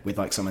 Yeah. With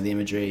like some of the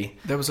imagery.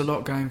 There was a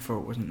lot going for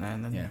it, wasn't there?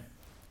 And then, yeah.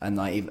 And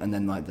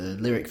then the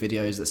lyric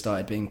videos that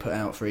started being put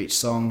out for each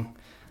song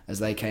as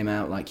they came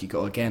out, like you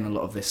got again a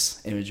lot of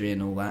this imagery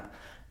and all that,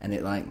 and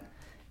it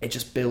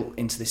just built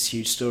into this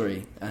huge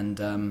story. And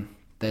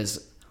if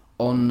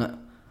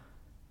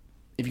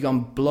you go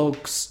on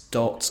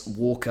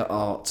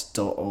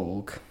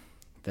blogs.walkerart.org,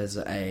 there's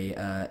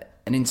an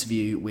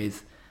interview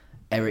with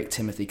Eric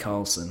Timothy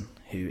Carlson,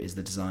 who is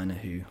the designer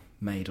who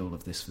made all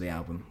of this for the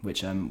album,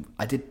 which I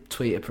did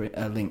tweet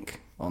a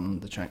link on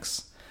the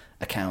Trax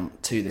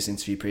account to this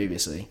interview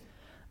previously,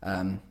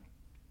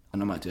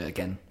 and I might do it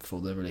again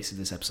for the release of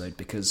this episode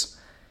because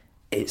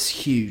it's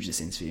huge, this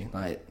interview.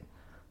 Like,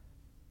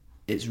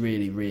 it's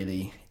really,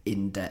 really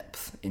in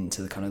depth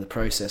into the kind of the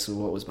process of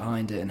what was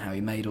behind it and how he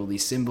made all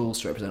these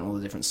symbols to represent all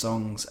the different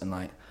songs. And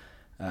like,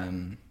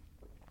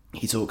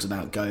 he talks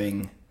about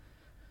Justin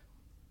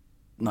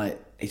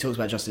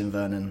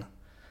Vernon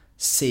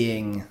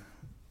seeing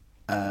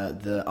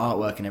the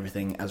artwork and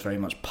everything as very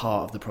much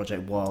part of the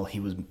project while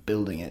he was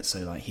building it. So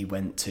like, he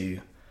went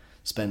to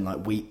spend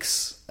like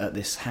weeks at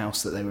this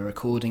house that they were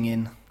recording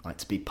in, like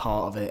to be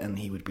part of it, and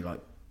he would be like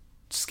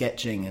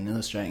sketching and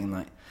illustrating,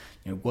 like,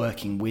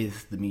 working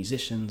with the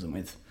musicians and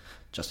with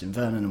Justin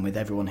Vernon and with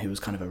everyone who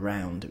was kind of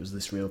around. It was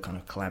this real kind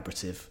of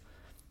collaborative,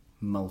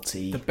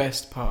 The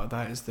best part of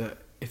that is that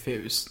if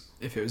it was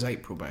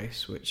April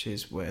Base, which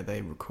is where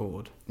they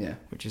record, yeah,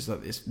 which is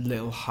like this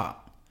little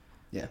hut,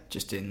 yeah,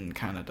 just in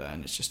Canada,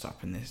 and it's just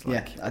up in this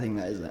like, yeah, I think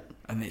that is it,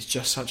 and it's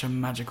just such a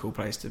magical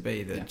place to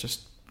be that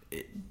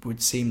it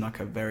would seem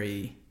like a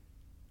very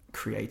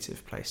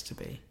creative place to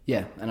be.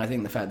 Yeah, and I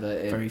think the fact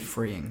that very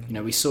freeing.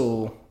 We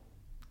saw,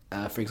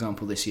 for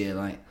example, this year,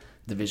 like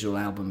the visual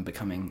album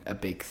becoming a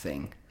big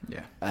thing.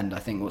 Yeah, and I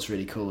think what's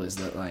really cool is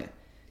that like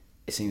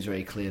it seems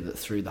very clear that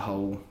through the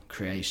whole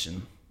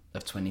creation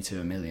of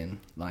 22 a Million,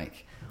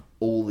 like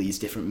all these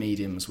different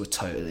mediums were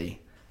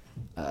totally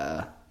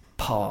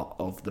part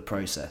of the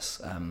process,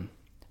 and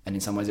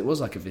in some ways it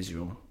was like a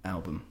visual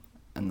album,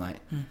 and like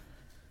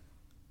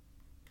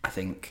I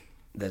think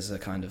there's a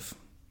kind of,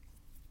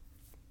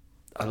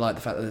 I like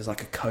the fact that there's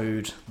like a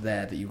code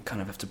there that you kind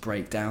of have to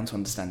break down to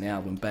understand the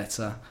album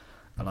better.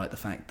 I like the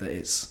fact that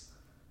it's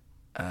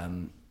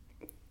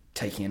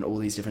taking in all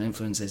these different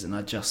influences, and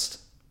I just,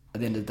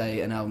 at the end of the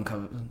day, an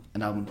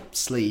album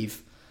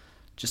sleeve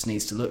just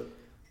needs to look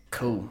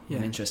cool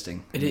and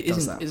interesting. It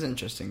is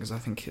interesting because I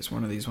think it's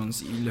one of these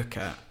ones that you look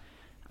at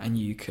and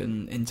you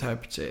can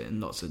interpret it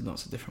in lots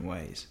of different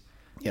ways.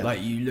 Yeah.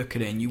 Like you look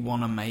at it and you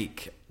want to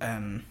make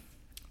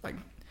like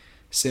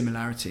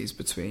similarities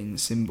between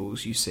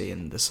symbols you see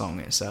in the song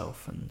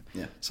itself, and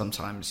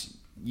sometimes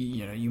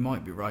you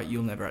might be right,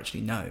 you'll never actually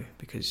know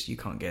because you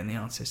can't get in the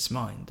artist's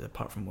mind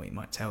apart from what he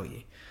might tell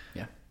you.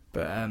 Yeah.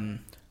 But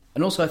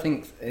And also, I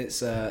think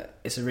it's a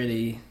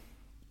really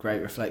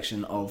great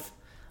reflection of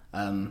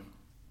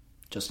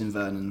Justin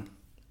Vernon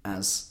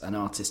as an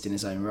artist in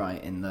his own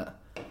right. In that,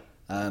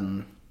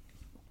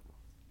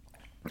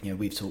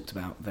 we've talked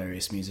about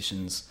various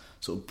musicians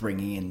sort of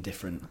bringing in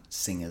different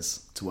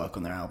singers to work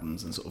on their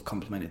albums and sort of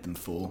complimented them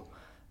for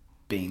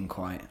being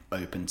quite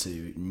open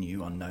to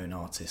new unknown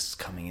artists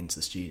coming into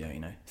the studio.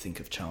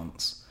 Think of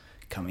Chance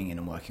coming in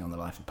and working on The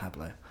Life of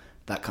Pablo,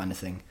 that kind of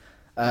thing.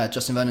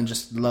 Justin Vernon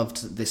just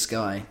loved this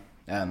guy,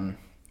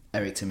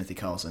 Eric Timothy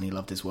Carlson. He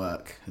loved his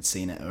work, had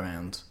seen it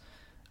around,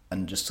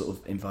 and just sort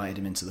of invited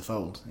him into the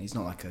fold. He's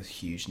not like a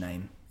huge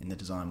name in the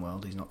design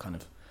world. He's not kind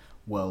of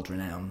world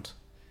renowned.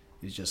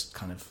 He's just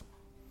kind of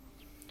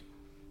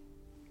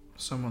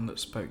someone that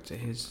spoke to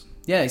his...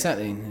 Yeah,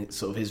 exactly. It's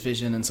sort of his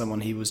vision and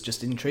someone he was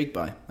just intrigued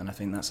by. And I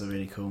think that's a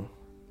really cool,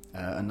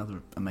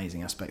 another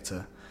amazing aspect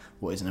to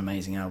what is an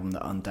amazing album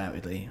that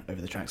undoubtedly, over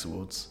the Tracks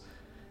Awards,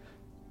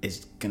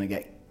 is going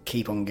to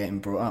keep on getting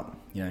brought up.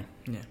 Yeah.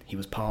 He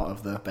was part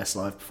of the Best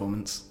Live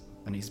Performance,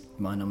 and he's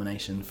my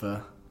nomination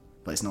for...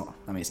 But it's not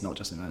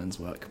Justin Vernon's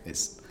work.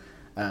 It's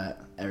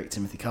Eric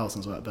Timothy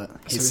Carlson's work, but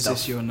his so is stuff...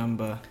 this your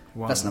number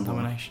one That's number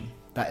nomination? One.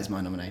 That is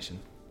my nomination.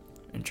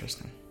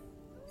 Interesting.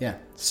 Yeah,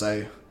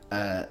 so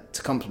to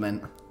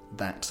complement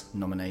that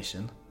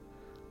nomination,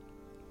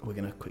 we're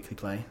going to quickly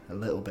play a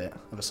little bit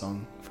of a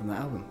song from that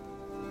album.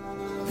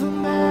 The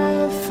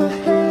math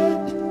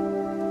ahead,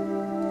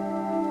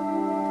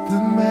 the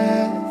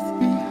math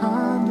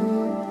behind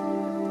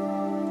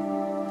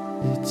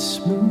it, it's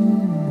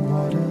smooth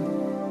water.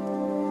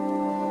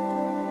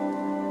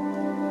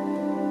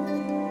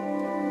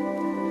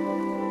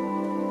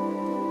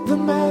 The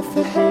math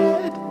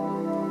ahead,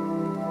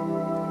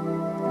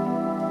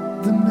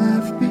 the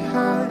math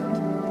behind.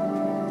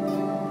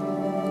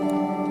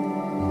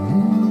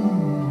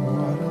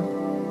 Water.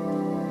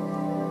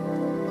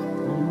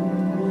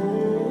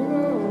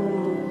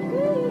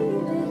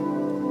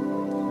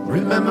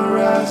 Remember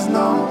us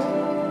now.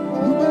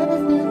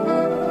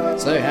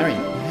 So, Harry,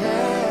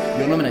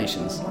 your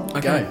nominations.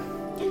 Okay.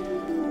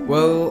 Go.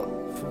 Well,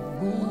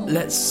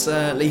 let's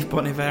leave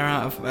Bon Iver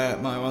out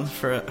of my ones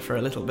for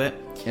a little bit.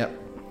 Yep.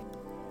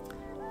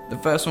 The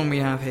first one we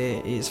have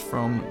here is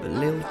from the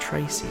Lil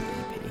Tracy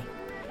EP.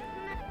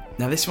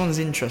 Now this one's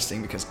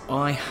interesting because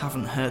I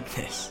haven't heard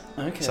this.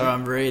 Okay. So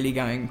I'm really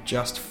going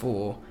just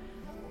for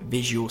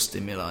visual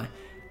stimuli.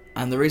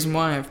 And the reason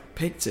why I've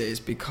picked it is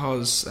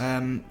because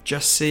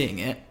just seeing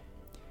it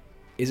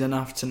is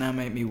enough to now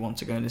make me want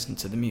to go and listen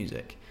to the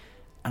music.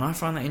 And I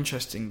find that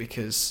interesting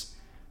because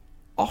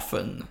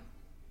often,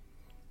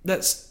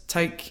 let's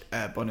take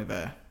Bon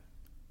Iver.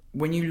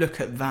 When you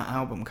look at that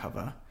album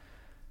cover,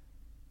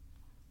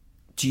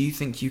 do you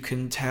think you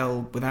can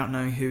tell, without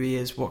knowing who he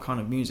is, what kind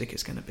of music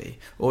it's going to be?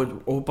 Or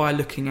by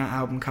looking at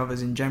album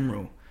covers in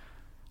general,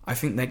 I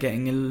think they're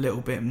getting a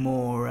little bit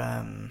more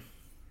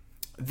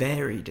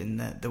varied in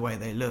the way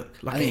they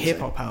look. Like a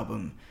hip-hop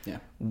album, Yeah.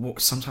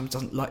 Sometimes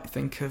doesn't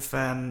think of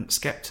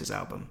Skepta's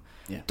album.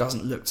 Yeah.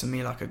 Doesn't look to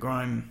me like a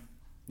grime.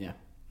 Yeah.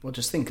 Well,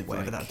 just think of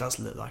whatever that does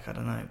look like, I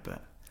don't know.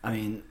 But I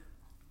mean,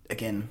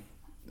 again,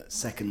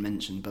 second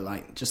mention,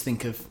 but just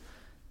think of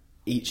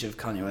each of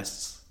Kanye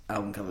West's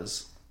album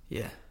covers.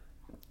 yeah.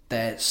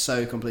 They're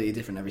so completely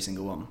different, every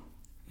single one.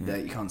 Yeah.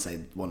 You can't say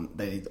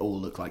they all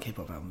look like hip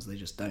hop albums. They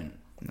just don't.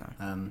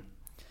 No.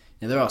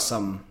 There's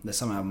some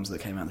albums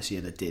that came out this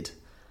year that did.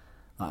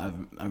 I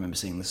remember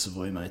seeing the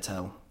Savoy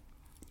Motel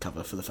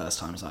cover for the first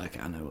time. It's like,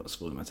 okay, I know what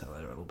Savoy Motel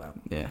are all about.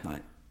 Yeah.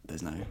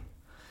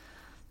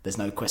 There's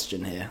no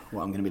question here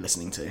what I'm going to be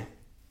listening to.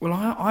 Well,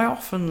 I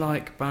often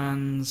like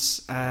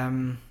bands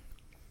who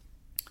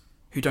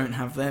don't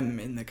have them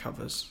in the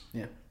covers.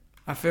 Yeah.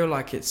 I feel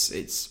like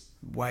it's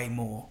way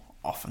more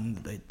often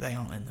that they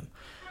aren't in them.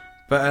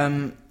 But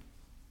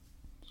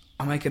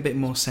I make a bit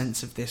more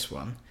sense of this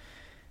one.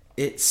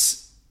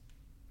 It's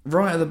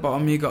right at the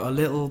bottom, you've got a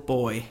little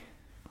boy.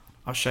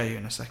 I'll show you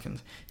in a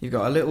second. You've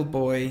got a little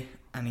boy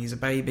and he's a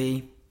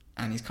baby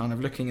and he's kind of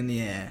looking in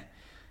the air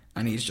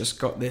and he's just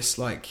got this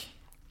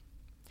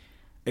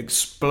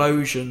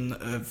explosion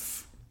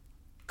of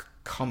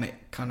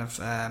comic kind of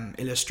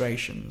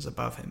illustrations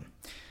above him.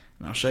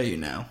 And I'll show you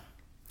now.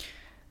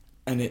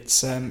 And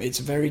it's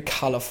very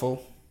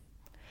colourful.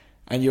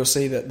 And you'll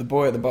see that the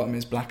boy at the bottom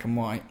is black and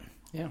white.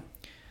 Yeah.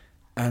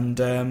 And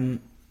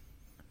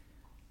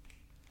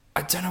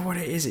I don't know what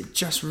it is. It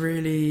just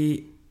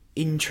really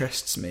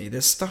interests me.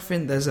 There's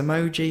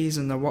emojis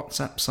and the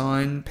WhatsApp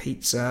sign,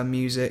 pizza,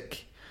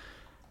 music.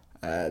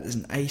 There's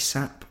an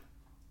ASAP.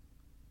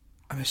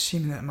 I'm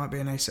assuming that might be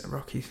an ASAP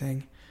Rocky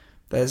thing.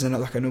 There's an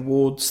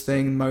awards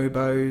thing,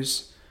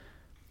 Mobos.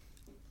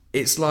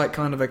 It's like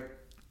kind of a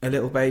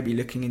little baby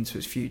looking into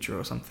its future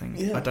or something.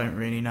 Yeah. I don't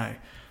really know.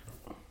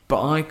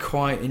 But I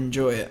quite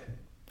enjoy it.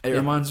 It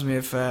reminds me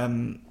of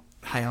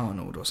Hey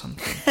Arnold or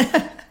something.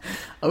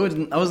 I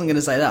wasn't going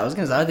to say that. I was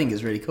going to say I think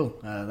it's really cool.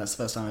 That's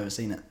the first time I've ever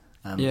seen it.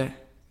 Yeah.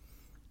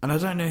 And I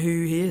don't know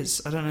who he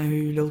is. I don't know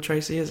who Lil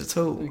Tracy is at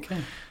all. Okay.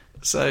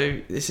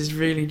 So this is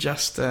really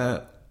just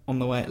on on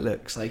the way it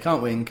looks. So you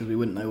can't win because we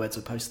wouldn't know where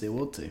to post the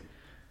award to.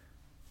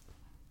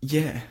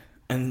 Yeah,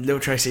 and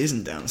Little Tracy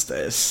isn't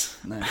downstairs.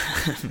 No.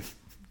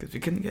 Because we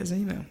couldn't get his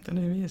email. Don't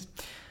know who he is.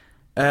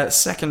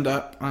 Second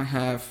up, I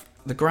have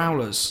The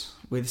Growlers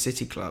with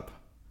City Club.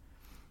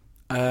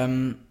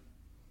 I'll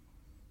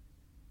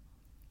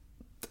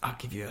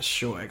give you a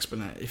short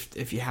explanation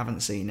if you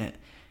haven't seen it.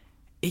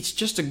 It's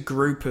just a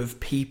group of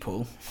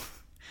people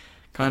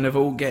kind of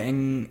all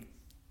doing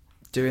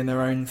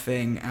their own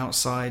thing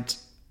outside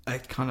a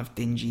kind of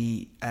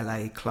dingy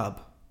LA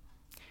club.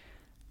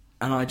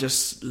 And I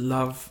just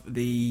love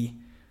it.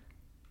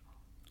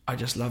 I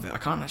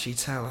can't actually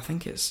tell. I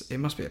think it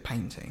must be a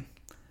painting.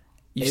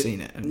 You've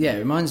seen it? Yeah, it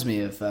reminds me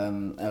of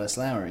Ellis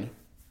Lowry,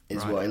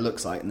 is Right. what it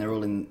looks like. And they're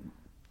all in...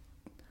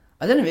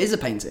 I don't know if it is a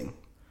painting.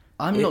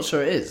 I'm not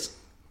sure it is.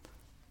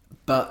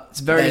 But It's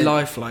very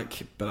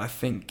lifelike, but I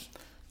think...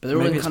 But they're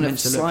all maybe in it's kind of meant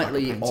to look like a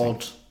slightly painting.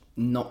 odd,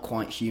 not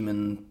quite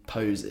human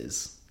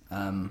poses.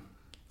 And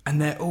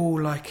they're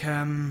all like...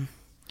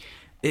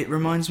 it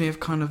reminds me of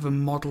kind of a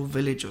model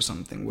village or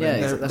something. Where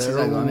Yeah, that's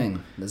exactly what I all-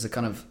 mean. There's a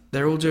kind of...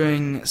 They're all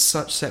doing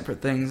such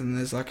separate things, and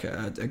there's like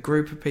a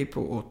group of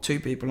people or two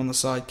people on the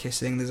side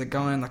kissing. There's a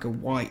guy in like a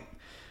white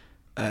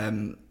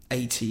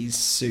 80s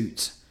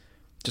suit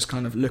just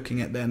kind of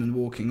looking at them and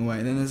walking away.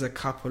 And then there's a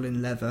couple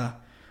in leather,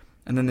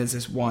 and then there's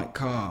this white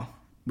car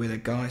with a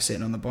guy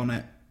sitting on the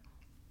bonnet,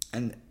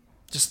 and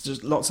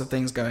just lots of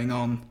things going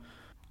on.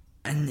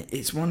 And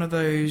it's one of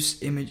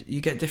those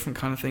you get different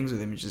kind of things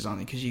with images, aren't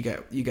you? Because you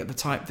get the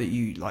type that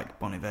you like,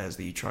 Bon Iver's,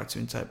 that you try to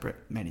interpret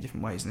many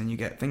different ways, and then you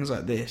get things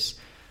like this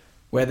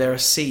where there are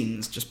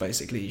scenes just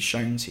basically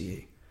shown to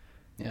you.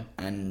 Yeah.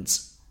 And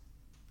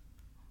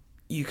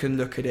you can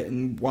look at it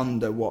and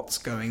wonder what's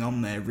going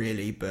on there,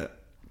 really, but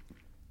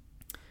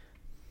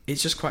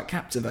it's just quite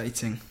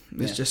captivating.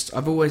 It's just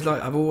I've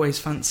always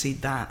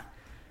fancied that,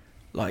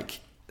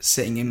 like,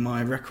 sitting in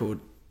my record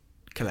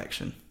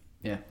collection.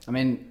 Yeah. I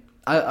mean,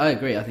 I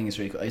agree. I think it's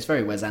really cool. It's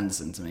very Wes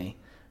Anderson to me.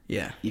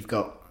 Yeah. You've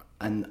got...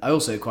 And I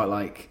also quite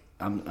like...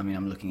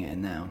 I'm looking at it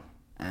now,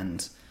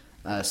 and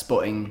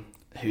spotting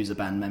who's a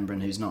band member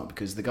and who's not,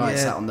 because the guy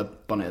sat on the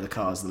bonnet of the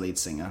car is the lead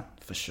singer,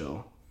 for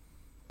sure.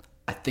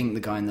 I think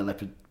the guy in the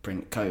leopard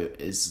print coat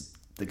is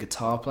the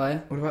guitar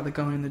player. What about the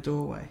guy in the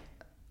doorway?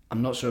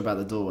 I'm not sure about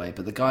the doorway,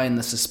 but the guy in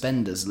the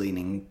suspenders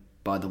leaning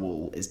by the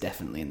wall is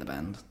definitely in the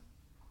band.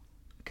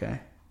 Okay.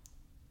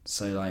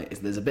 So, like,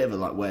 there's a bit of a,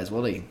 like, Where's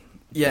Wally?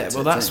 Yeah,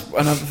 well, that's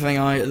another thing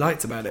I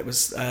liked about it,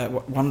 was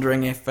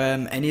wondering if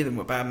any of them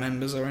were band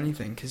members or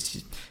anything,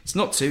 because it's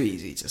not too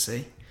easy to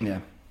see. Yeah.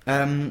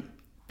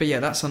 But yeah,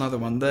 that's another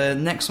one. The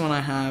next one I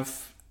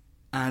have,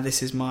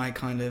 this is my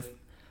kind of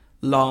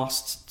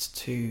last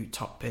two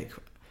top pick.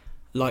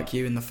 Like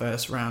you in the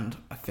first round,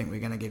 I think we're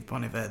going to give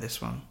Bon Iver this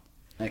one.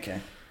 Okay.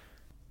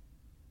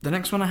 The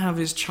next one I have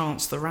is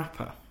Chance the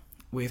Rapper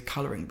with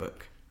Colouring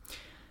Book.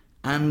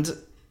 And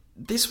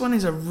this one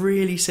is a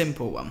really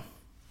simple one.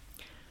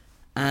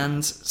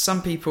 And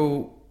some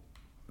people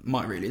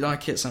might really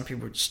like it, some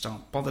people just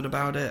aren't bothered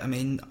about it. I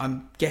mean,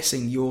 I'm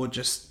guessing you're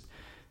just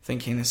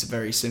thinking this is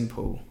very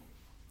simple.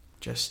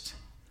 Just...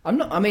 I'm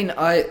not... I mean,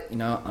 I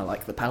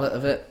like the palette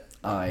of it.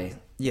 I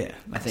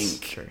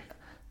think true.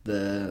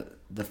 The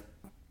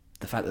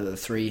fact that the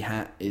 3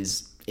 hat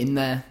is in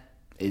there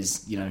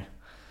is,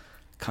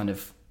 kind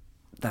of...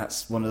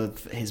 That's one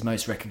of his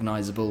most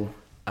recognisable...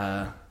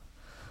 not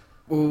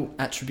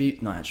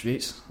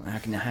attributes. How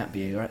can a hat be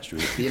your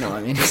attribute? But you know what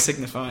I mean?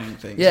 Signifying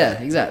things.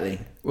 Yeah, exactly.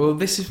 Well,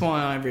 this is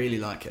why I really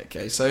like it.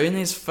 Okay, so in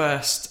his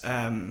first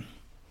kind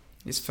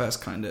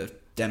of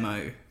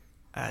demo,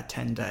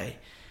 10-day,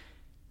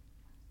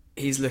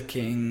 he's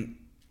looking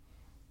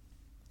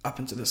up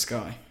into the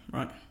sky,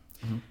 right?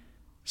 Mm-hmm.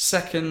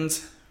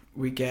 Second,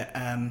 we get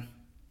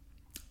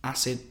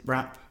acid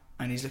rap,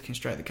 and he's looking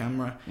straight at the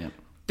camera. Yep.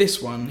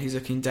 This one, he's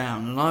looking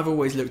down, and I've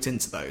always looked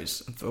into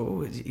those and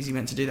thought, is he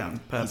meant to do that on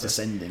purpose? He's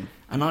ascending.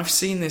 And I've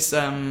seen this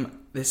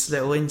this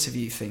little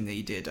interview thing that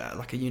he did at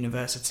like a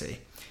university,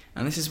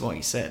 and this is what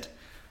he said.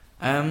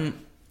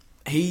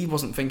 He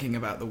wasn't thinking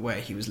about the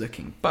way he was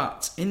looking,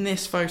 but in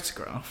this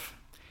photograph,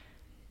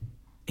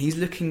 he's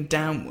looking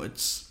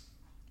downwards,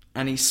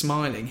 and he's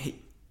smiling.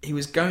 He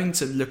was going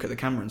to look at the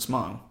camera and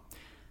smile,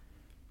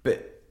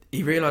 but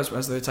he realised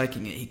as they were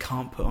taking it, he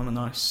can't put on a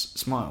nice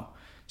smile.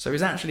 So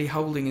he's actually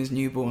holding his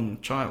newborn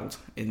child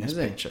in this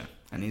picture,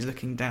 and he's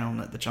looking down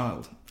at the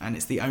child, and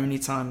it's the only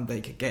time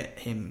they could get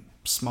him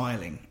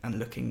smiling and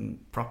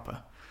looking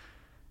proper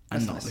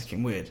and not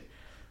looking weird.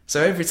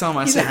 So every time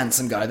He's a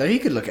handsome guy, though. He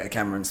could look at a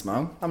camera and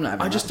smile. I'm not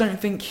having I that. just don't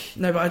think...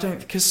 No, but I don't...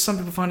 Because some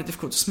people find it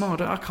difficult to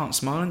smile. I can't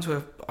smile into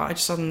a... I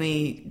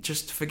suddenly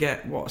just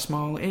forget what a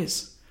smile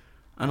is.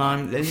 And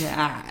I'm... and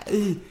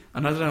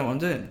I don't know what I'm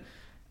doing.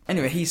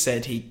 Anyway, he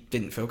said he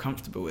didn't feel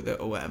comfortable with it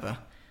or whatever.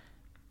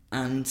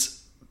 And...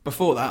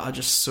 Before that, I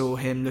just saw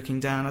him looking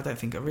down. I don't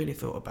think I really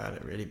thought about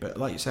it, really. But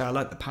like you say, I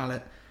like the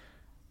palette.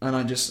 And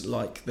I just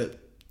like that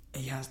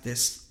he has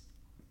this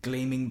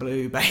gleaming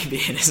blue baby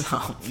in his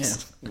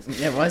arms.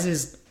 Yeah, why is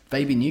his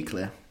baby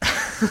nuclear?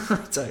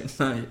 I don't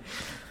know.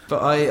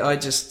 But I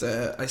just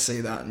I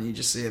see that, and you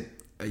just see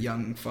a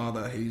young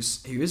father who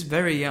is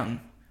very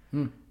young,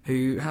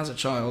 who has a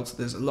child.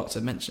 There's lots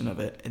of mention of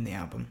it in the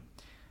album,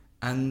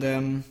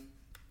 and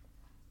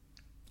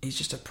he's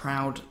just a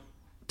proud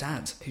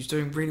dad who's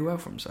doing really well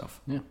for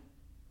himself. Yeah,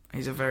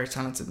 he's a very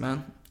talented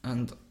man,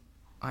 and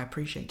I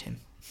appreciate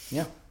him.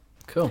 Yeah,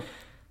 cool.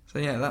 So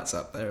yeah, that's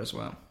up there as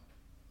well,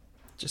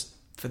 just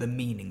for the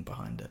meaning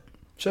behind it.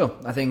 Sure,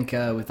 I think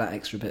with that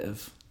extra bit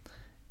of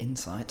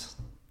insight,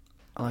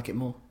 I like it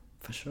more,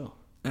 for sure.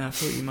 Yeah, I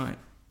thought you might.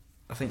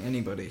 I think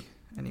anybody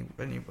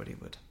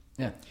would.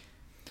 Yeah.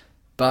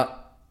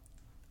 But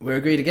we're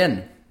agreed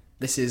again.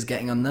 This is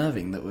getting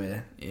unnerving that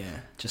we're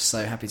just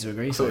so happy to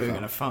agree. I so thought we were far.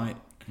 going to fight.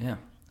 Yeah,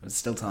 there's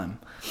still time.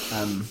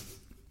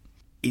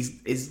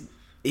 Is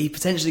he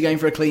potentially going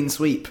for a clean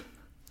sweep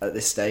at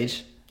this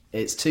stage?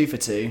 It's 2 for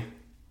 2.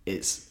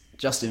 It's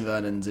Justin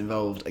Vernon's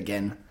involved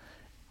again.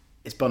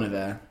 It's Bon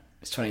Iver.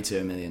 It's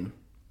 22 million.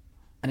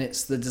 And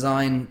it's the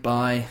design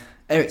by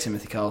Eric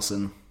Timothy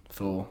Carlson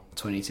for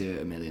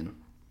 22 million.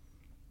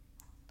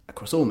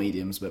 Across all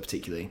mediums, but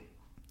particularly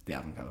the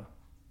album cover.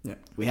 Yeah.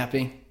 We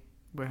happy?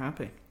 We're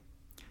happy.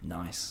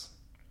 Nice.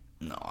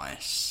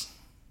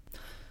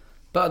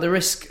 But at the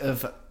risk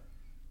of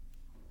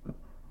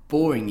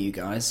boring you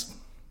guys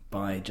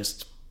by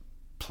just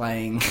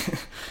playing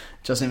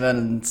Justin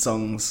Vernon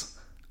songs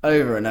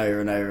over and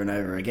over and over and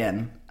over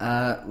again,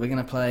 we're going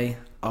to play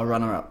our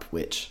runner-up,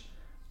 which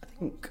I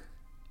think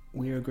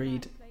we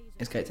agreed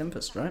is Kate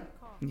Tempest, right?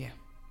 Yeah.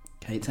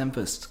 Kate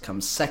Tempest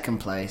comes second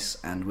place,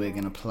 and we're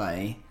going to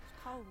play...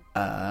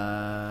 what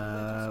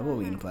are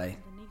we going to play?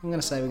 I'm going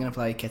to say we're going to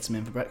play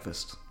Ketamine for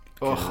Breakfast.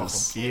 Oh,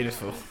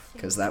 beautiful.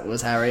 Because that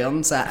was Harry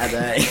on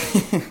Saturday.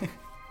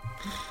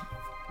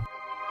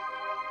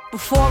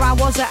 Before I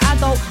was an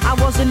adult, I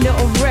was a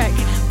little wreck.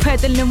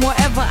 Peddling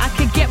whatever I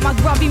could get my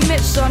grubby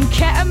mitts on.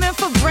 Ketamine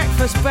for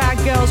breakfast, bad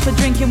girls for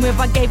drinking with.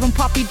 I gave them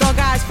puppy dog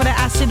eyes for the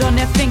acid on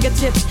their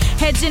fingertips.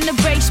 Heads in the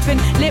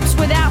basement, lips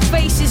without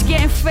faces,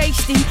 getting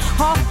feisty.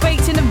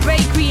 Half-baked in the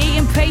bakery,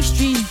 eating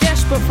pastries.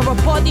 Desperate for a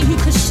body who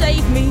could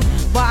save me.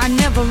 But I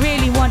never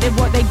really wanted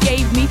what they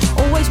gave me.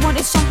 Always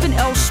wanted something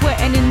else,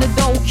 sweating in the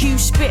dole queue.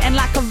 Spitting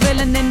like a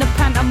villain in the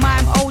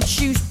pantomime. Old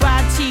shoes,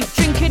 bad teeth,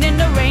 drinking in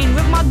the rain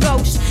with my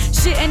ghost.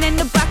 Sitting in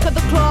the back of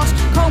the class,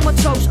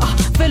 comatose.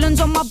 Villains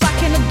on my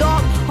back in the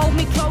dark, hold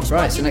me close.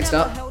 Right, so next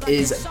up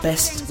is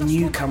Best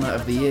Newcomer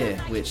of the Year,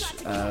 which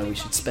we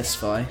should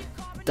specify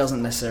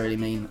doesn't necessarily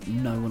mean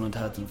no one had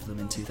heard of them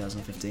in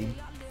 2015.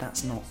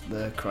 That's not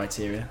the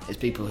criteria. It's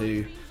people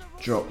who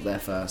dropped their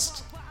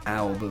first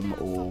album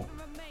or,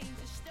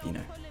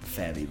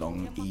 fairly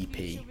long EP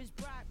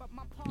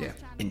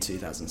in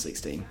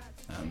 2016.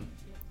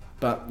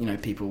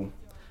 But, people...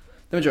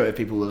 The majority of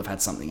people will have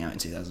had something out in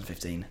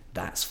 2015.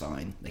 That's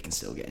fine. They can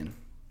still get in.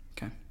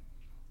 Okay.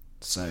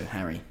 So,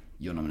 Harry,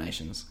 your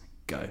nominations.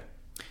 Go.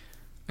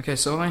 Okay,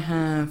 so I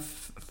have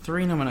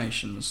 3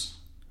 nominations.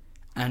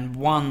 And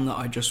one that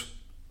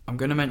I'm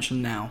going to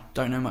mention now.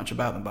 Don't know much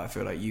about them, but I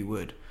feel like you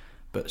would.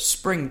 But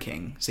Spring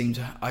King,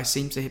 I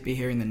seem to be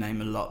hearing the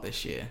name a lot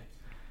this year.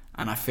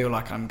 And I feel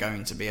like I'm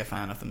going to be a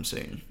fan of them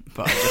soon.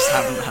 But I just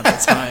haven't had the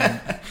time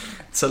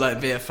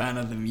to be a fan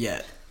of them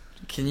yet.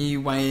 Can you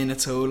weigh in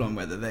at all on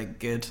whether they're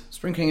good?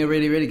 Spring King are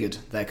really, really good.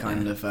 They're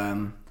kind of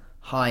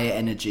high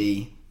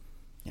energy,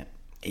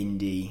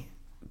 indie,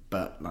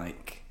 but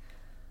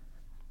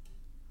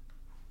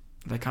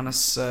they kind of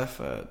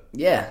surfer.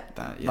 They're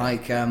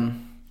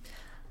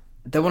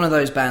one of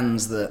those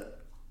bands that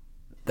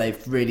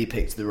they've really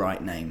picked the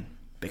right name,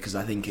 because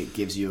I think it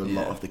gives you a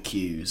lot of the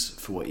cues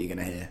for what you're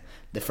going to hear.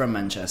 They're from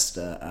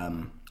Manchester.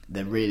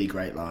 They're really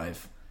great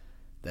live.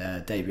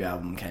 Their debut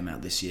album came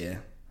out this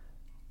year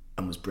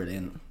and was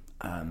brilliant.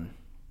 And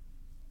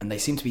they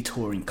seem to be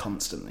touring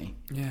constantly.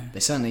 Yeah. They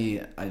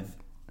certainly, I'm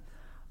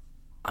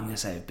going to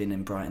say, I've been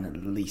in Brighton at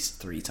least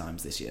 3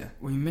 times this year.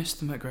 We missed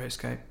them at Great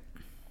Escape.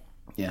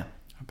 Yeah.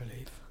 I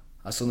believe.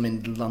 I saw them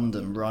in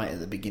London right at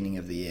the beginning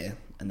of the year,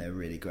 and they were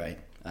really great.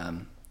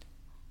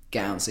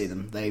 Get out and see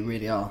them. They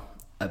really are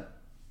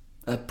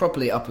a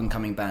properly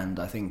up-and-coming band.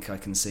 I think I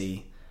can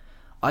see...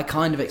 I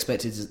kind of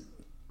expected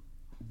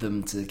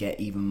them to get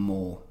even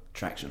more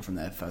traction from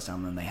their first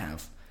album than they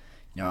have.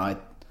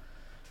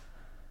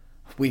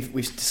 We've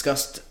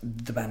discussed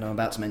the band I'm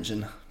about to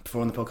mention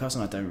before on the podcast,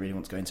 and I don't really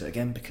want to go into it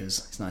again because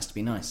it's nice to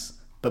be nice.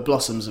 But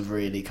Blossoms have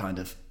really kind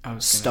of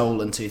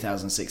stolen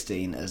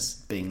 2016 as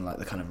being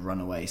the kind of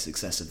runaway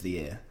success of the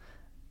year.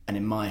 And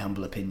in my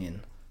humble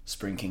opinion,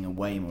 Spring King are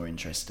way more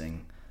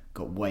interesting,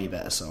 got way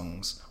better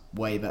songs,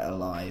 way better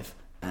live,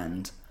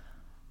 and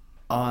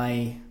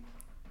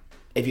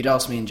if you'd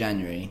asked me in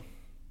January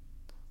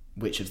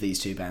which of these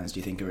 2 bands do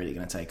you think are really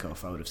going to take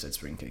off, I would have said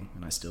Spring King,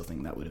 and I still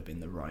think that would have been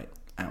the right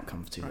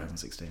outcome for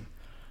 2016.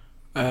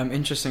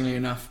 Interestingly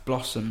enough,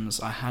 Blossoms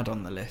I had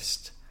on the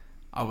list.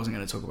 I wasn't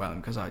going to talk about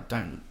them because I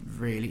don't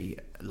really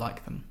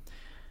like them,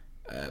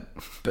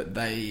 but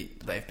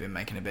they've been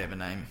making a bit of a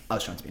name. I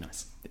was trying to be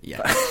nice.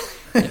 Yeah.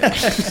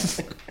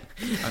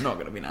 I'm not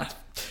going to be nice.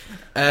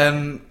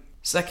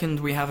 Second,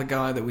 we have a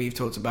guy that we've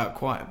talked about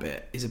quite a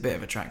bit. He's a bit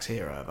of a tracks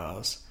hero of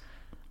ours.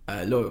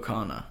 Loyal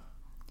Kana.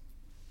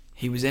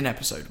 He was in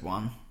episode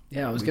 1.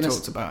 Yeah, We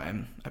talked about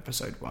him,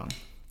 episode 1.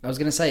 I was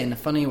going to say, in a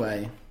funny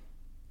way,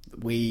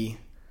 we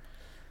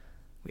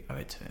owe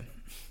it to him.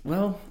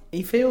 Well,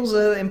 he feels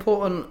an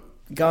important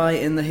guy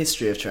in the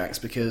history of tracks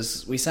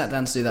because we sat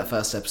down to do that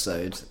first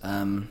episode.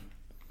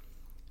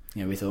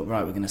 We thought,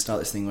 right, we're going to start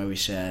this thing where we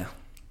share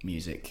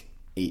music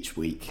each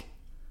week,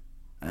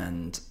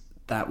 and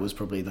that was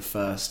probably the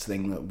first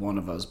thing that one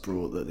of us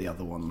brought that the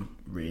other one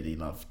really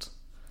loved.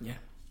 Yeah.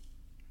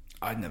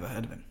 I'd never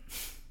heard of him.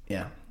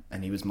 Yeah,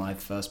 and he was my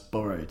first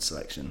borrowed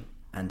selection,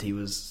 and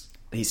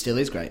he still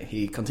is great.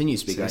 He continues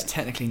to be great. He's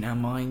technically now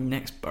my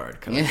next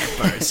borrowed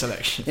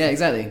selection. Yeah,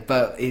 exactly.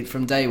 But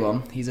from day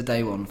one, he's a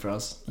day one for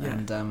us. Yeah.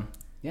 And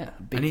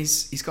And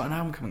he's got an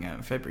album coming out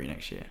in February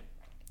next year.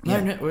 No,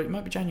 it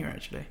might be January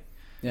actually.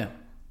 Yeah.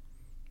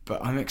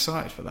 But I'm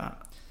excited for that.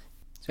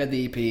 So we had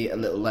the EP A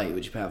Little Late,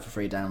 which you put out for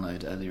free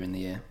download earlier in the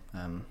year,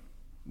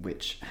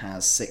 which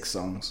has 6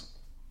 songs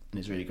and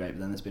is really great. But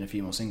then there's been a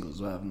few more singles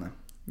as well, haven't there?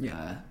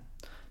 Yeah.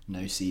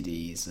 No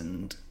CDs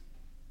and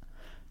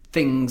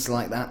things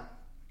like that.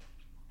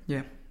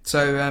 Yeah.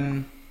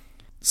 So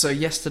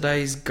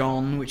Yesterday's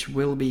Gone, which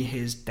will be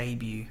his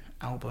debut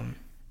album,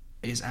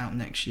 is out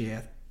next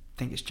year. I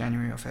think it's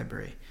January or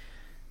February.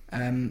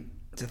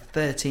 It's a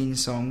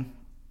 13-song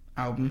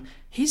album.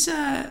 He's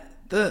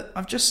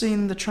I've just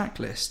seen the track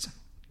list,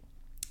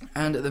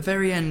 and at the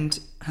very end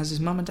has his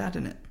mum and dad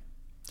in it.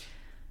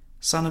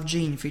 Son of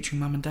Gene featuring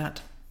mum and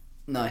dad.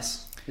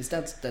 Nice. His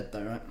dad's dead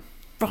though, right?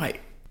 Right.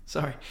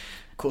 Sorry.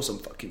 Of course I'm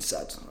fucking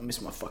sad. I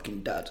miss my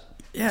fucking dad.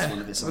 Yeah. That's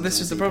one of his Well, songs this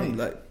on is the his problem. EP.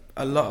 Like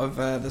a lot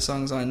of the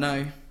songs I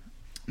know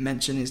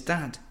mention his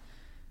dad.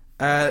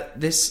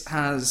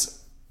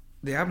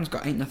 The album's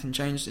got Ain't Nothing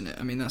Changed in it.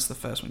 I mean, that's the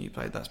first one you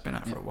played. That's been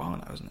out for a while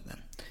now, hasn't it?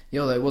 Then. Yeah,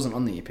 although it wasn't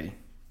on the EP.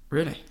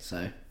 Really?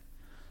 So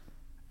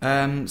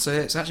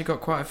it's actually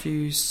got quite a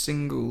few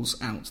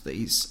singles out that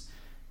he's...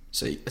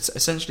 So it's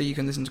essentially you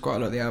can listen to quite a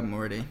lot of the album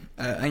already.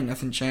 Ain't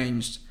Nothing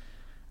Changed,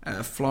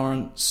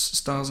 Florence,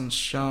 Stars and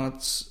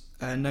Shards,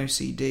 No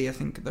CD, I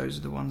think those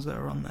are the ones that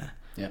are on there.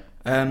 yeah.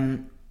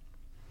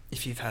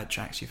 If you've heard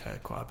tracks, you've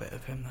heard quite a bit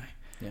of him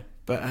though. Yeah.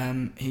 But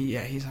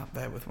he's up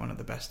there with one of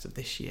the best of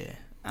this year.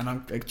 And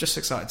I'm just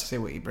excited to see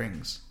what he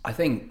brings. I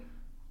think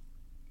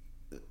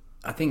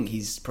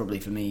he's probably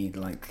for me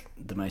like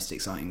the most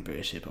exciting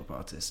British hip hop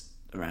artist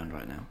around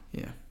right now.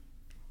 Yeah.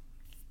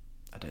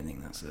 I don't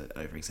think that's an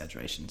over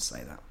exaggeration to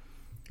say that.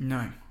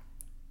 No.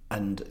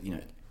 And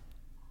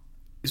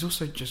He's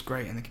also just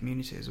great in the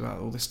community as well.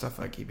 All this stuff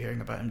I keep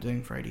hearing about him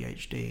doing for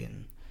ADHD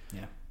and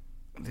yeah,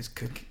 this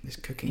cooking he's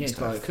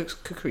got stuff. a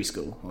cookery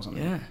school or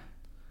something. Yeah.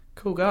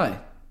 Cool guy.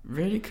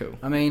 Really cool.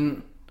 I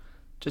mean,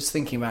 just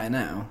thinking about it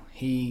now,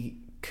 he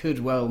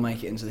could well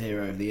make it into the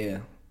Hero of the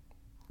Year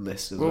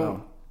list as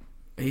well.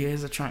 He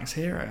is a tracks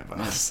hero of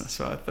us. That's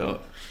what I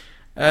thought.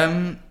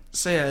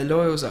 So yeah,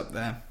 Loyal's up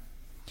there.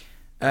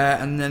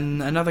 And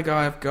then another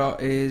guy I've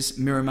got is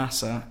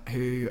Muramasa,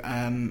 who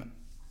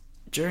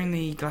during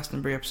the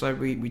Glastonbury episode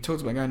we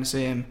talked about going to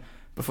see him.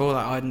 Before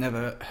that, I'd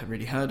never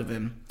really heard of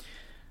him.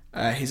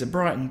 He's a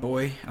Brighton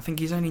boy. I think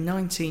he's only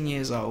 19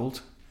 years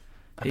old.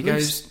 He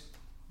goes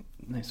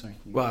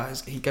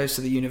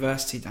to the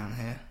university down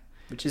here.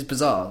 Which is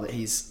bizarre that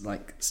he's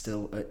like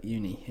still at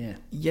uni here.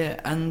 Yeah,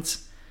 and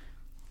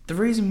the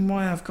reason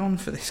why I've gone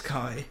for this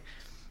guy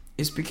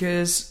is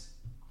because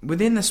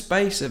within the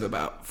space of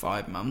about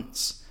 5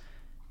 months,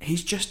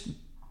 he's just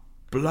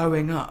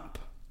blowing up.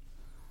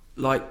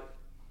 Like,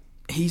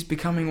 he's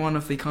becoming one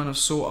of the kind of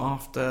sought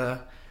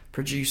after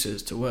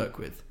producers to work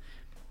with.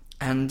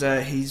 And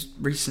he's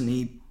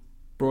recently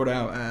brought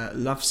out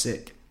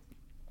Lovesick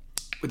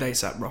with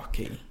ASAP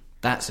Rocky.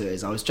 That's who it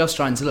is. I was just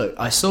trying to look.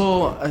 I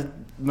saw a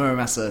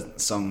Muramasa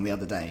song the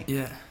other day.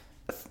 Yeah.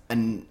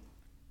 And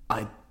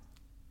I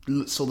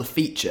saw the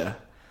feature.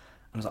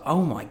 I was like,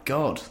 oh my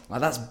god, like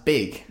that's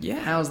big. Yeah.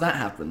 How's that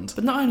happened?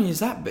 But not only is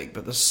that big,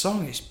 but the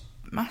song is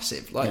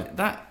massive. Like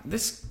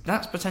that's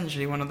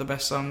potentially one of the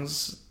best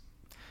songs.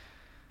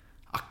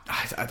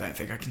 I don't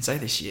think I can say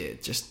this year.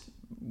 Just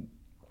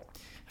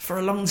for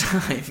a long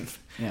time.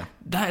 Yeah.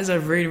 That is a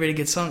really, really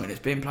good song, and it's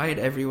being played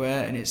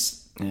everywhere, and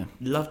it's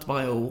loved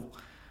by all.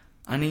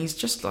 And he's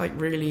just like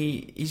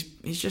really,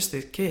 he's just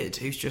this kid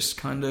who's just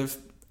kind of,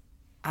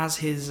 as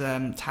his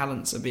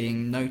talents are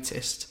being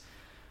noticed,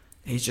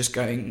 he's just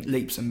going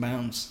leaps and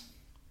bounds,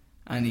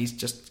 and he's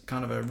just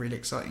kind of a really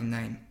exciting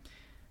name.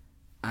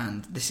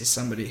 And this is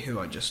somebody who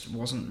I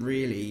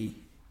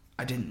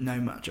didn't know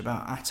much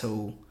about at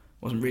all,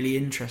 wasn't really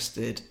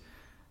interested,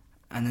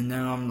 and then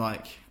now I'm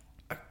like,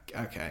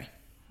 okay,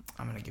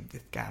 I'm gonna give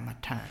this guy my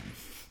time.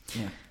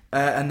 Yeah.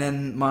 And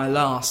then my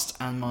last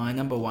and my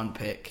number one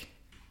pick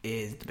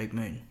is The Big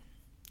Moon.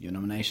 Your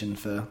nomination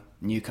for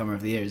Newcomer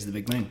of the Year is The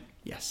Big Moon.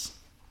 Yes.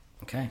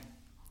 Okay.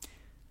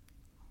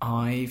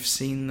 I've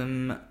seen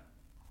them,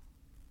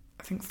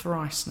 I think,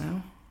 thrice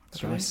now.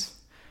 Thrice.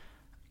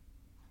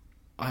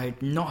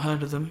 I'd not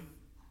heard of them.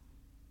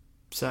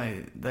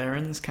 So they're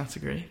in this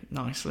category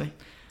nicely.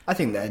 I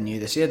think they're new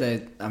this year. Their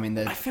feel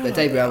their like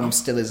debut they album are.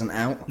 still isn't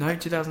out. No,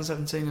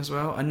 2017 as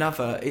well.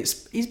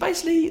 He's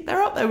basically,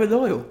 they're up there with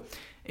Oil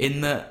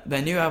in that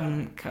their new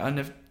album,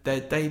 their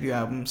debut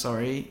album,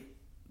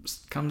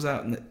 comes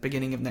out in the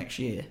beginning of next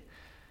year.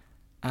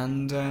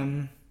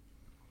 And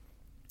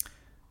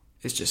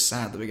it's just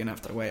sad that we're going to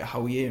have to wait a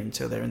whole year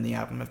until they're in the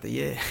album of the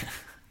year.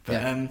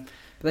 But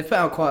But they've put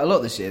out quite a lot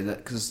this year.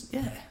 Because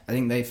yeah. I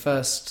think they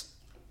first.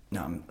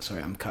 No, I'm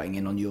sorry. I'm cutting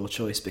in on your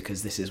choice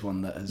because this is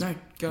one that has No,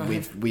 go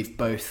ahead. we've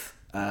both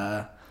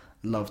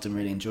loved and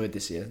really enjoyed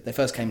this year. They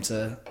first came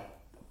to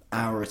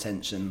our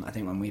attention, I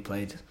think, when we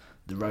played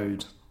The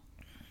Road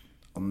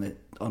on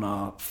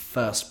our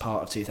first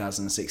part of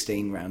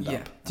 2016 roundup.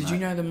 Yeah. Did you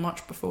know them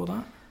much before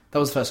that? That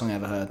was the first song I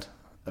ever heard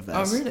of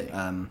theirs. Oh, really?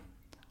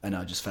 And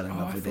I just fell in Oh,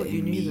 love I with thought it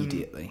you knew them.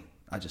 immediately.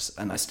 I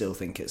still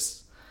think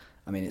it's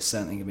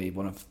certainly going to be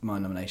one of my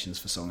nominations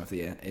for Song of the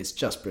Year. It's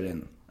just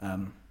brilliant.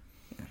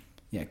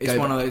 Yeah, It's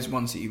one of those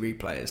ones that you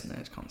replay, isn't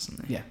it?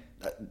 Constantly. Yeah,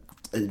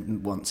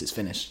 once it's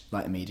finished,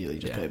 like immediately,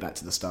 just put it back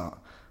to the start.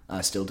 I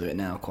still do it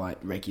now quite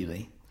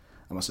regularly.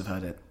 I must have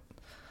heard it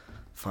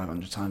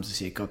 500 times this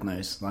year. God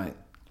knows. Like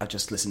I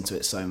just listened to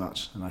it so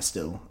much, and I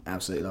still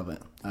absolutely love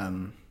it.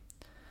 But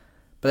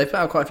they put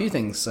out quite a few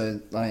things. So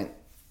like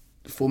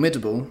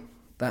Formidable,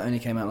 that only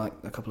came out like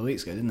a couple of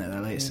weeks ago, didn't it?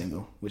 Their latest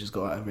single, which has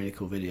got a really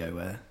cool video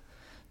where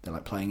they're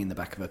like playing in the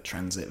back of a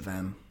transit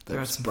van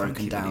that's some broken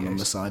funky down on videos.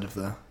 the side of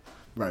the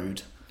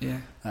road. Yeah.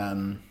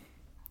 They're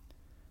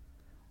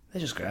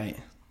just great.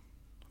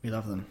 We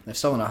love them. They've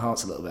stolen our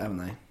hearts a little bit, haven't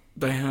they?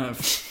 They have.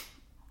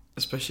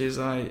 Especially as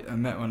I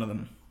met one of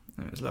them.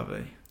 It was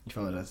lovely. You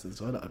followed her to the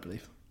toilet, I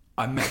believe.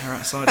 I met her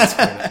outside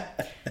the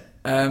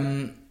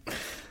toilet.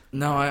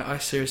 No, I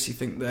seriously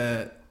think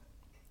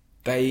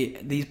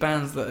these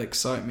bands that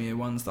excite me are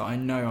ones that I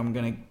know I'm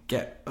going to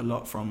get a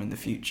lot from in the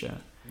future.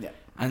 Yeah.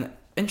 And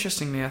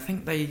interestingly, I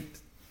think they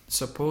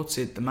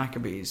supported the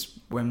Maccabees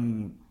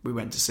when we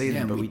went to see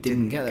them, but we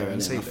didn't get there go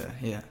and early see enough. them.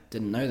 Yeah.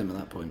 Didn't know them at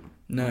that point.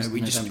 No, It was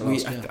we just November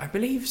last year.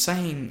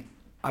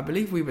 I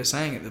believe we were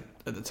saying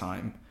at the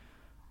time,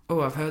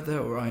 oh, I've heard they're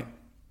all right.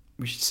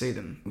 We should see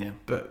them. Yeah.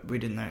 But we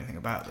didn't know anything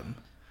about them.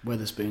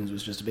 Weatherspoons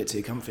was just a bit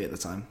too comfy at the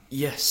time.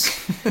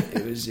 Yes,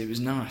 it was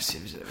nice.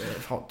 It was a bit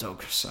of hot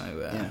dog.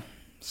 So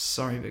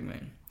sorry, Big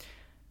Moon.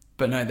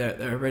 But no,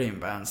 they're a brilliant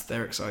band.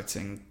 They're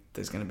exciting.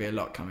 There's going to be a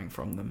lot coming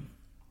from them.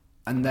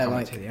 And they're Can't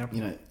wait like, to hear the album.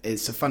 you know,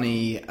 it's a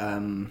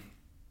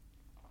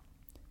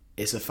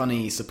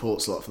funny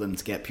support slot for them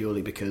to get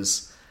purely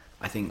because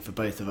I think for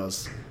both of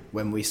us,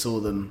 when we saw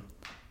them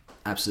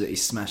absolutely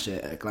smash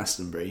it at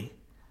Glastonbury,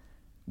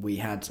 we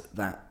had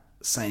that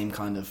same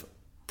kind of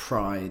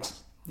pride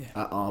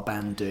at our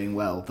band doing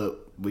well that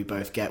we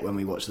both get when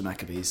we watch the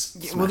Maccabees.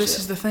 Yeah, well, this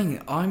is the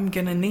thing. I'm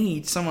going to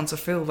need someone to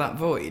fill that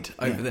void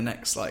over the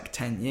next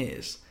 10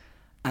 years.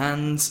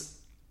 And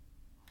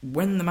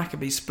when the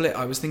Maccabees split,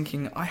 I was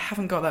thinking, I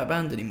haven't got that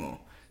band anymore.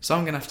 So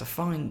I'm going to have to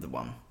find the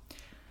one.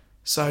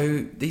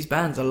 So these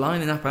bands are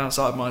lining up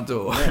outside my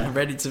door,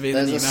 ready to be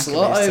the new There's a Maccabees.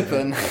 slot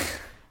open.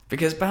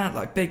 Because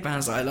big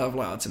bands that I love,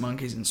 like Arctic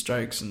Monkeys and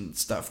Strokes and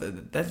stuff, they're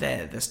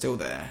there, they're still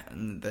there,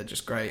 and they're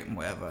just great and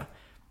whatever.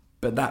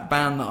 But that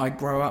band that I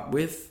grow up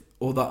with,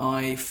 or that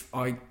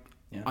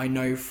I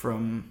know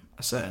from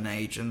a certain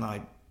age and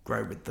I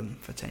grow with them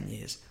for 10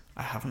 years,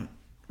 I haven't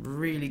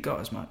really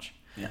got as much.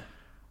 Yeah.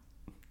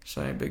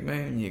 So Big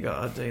Moon, you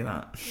gotta do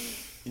that.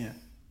 Yeah.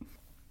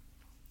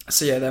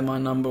 So yeah, they're my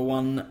number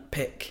one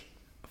pick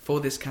for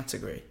this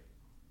category.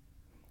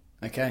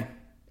 Okay.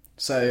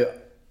 So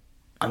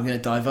I'm going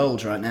to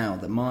divulge right now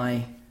that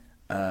my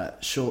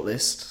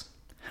shortlist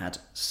had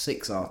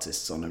 6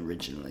 artists on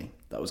originally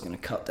that I was going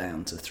to cut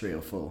down to 3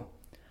 or 4.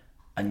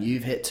 And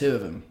you've hit 2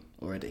 of them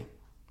already.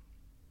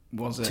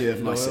 Was it 2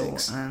 of my Loyal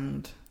 6.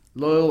 and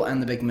Loyal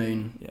and The Big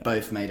Moon Yeah.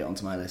 both made it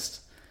onto my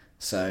list.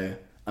 So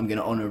I'm going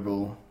to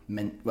I'm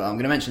going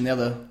to mention the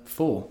other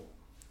 4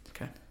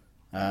 okay.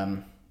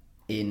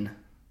 in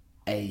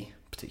a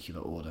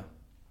particular order.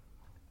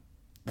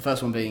 The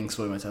first one being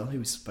Soy Motel, who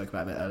we spoke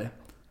about a bit earlier.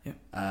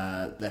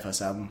 Yeah. Their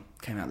first album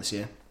came out this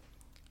year.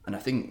 And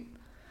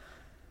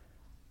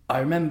I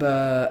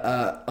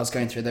remember I was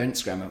going through their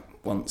Instagram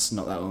once,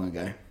 not that long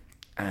ago,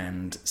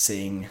 and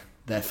seeing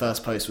their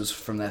first post was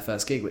from their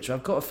first gig, which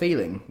I've got a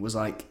feeling was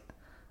like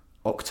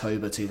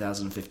October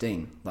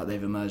 2015. Like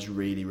they've emerged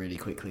really, really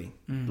quickly.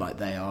 Like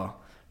they are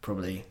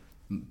probably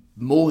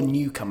more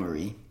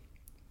newcomery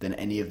than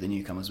any of the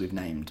newcomers we've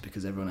named,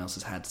 because everyone else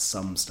has had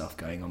some stuff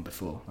going on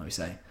before. Like we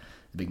say,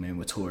 the Big Moon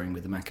were touring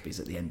with the Maccabees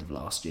at the end of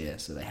last year,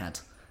 so they had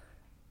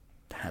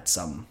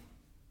some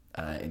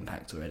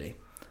impact already.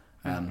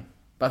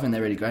 But I think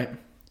they're really great,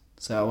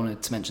 so I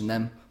wanted to mention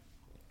them.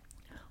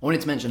 I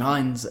wanted to mention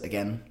Heinz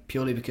again,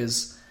 purely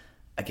because,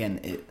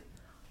 again,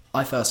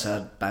 I first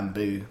heard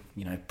Bamboo,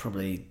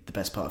 probably the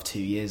best part of 2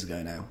 years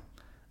ago now,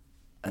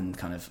 and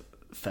kind of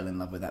fell in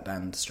love with that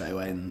band straight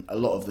away. And a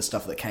lot of the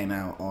stuff that came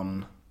out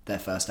on their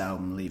first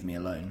album, Leave Me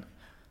Alone,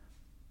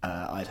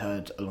 I'd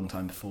heard a long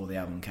time before the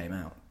album came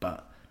out,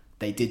 but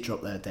they did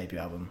drop their debut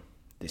album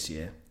this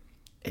year.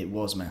 It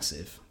was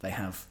massive. They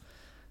have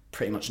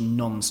pretty much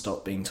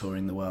non-stop been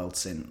touring the world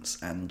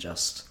since, and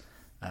just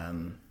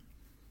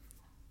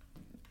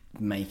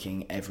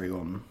making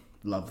everyone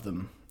love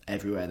them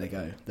everywhere they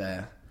go.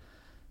 They're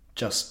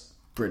just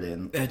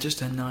brilliant. They're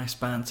just a nice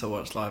band to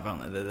watch live,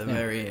 aren't they? They're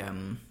very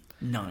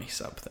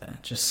nice up there.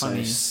 Just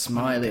funny, so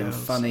smiley and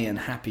girls. funny and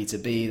happy to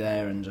be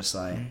there, and just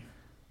like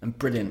and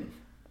brilliant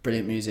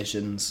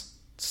musicians,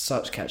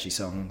 such catchy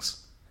songs.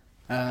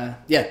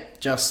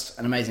 Just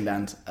an amazing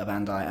band, a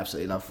band I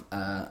absolutely love,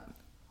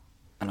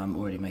 and I'm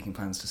already making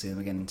plans to see them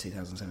again in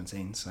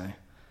 2017. So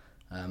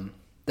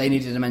they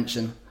needed a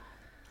mention.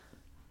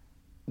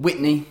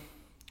 Whitney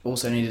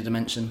also needed a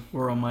mention.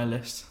 Were on my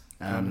list.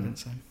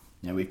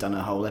 We've done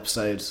a whole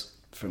episode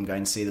from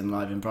going to see them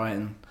live in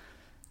Brighton.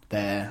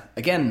 They're,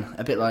 again,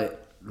 a bit like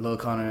Lord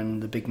Connor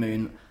and the Big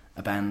Moon,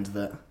 a band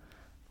that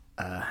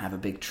have a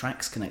big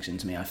tracks connection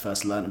to me. I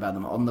first learnt about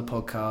them on the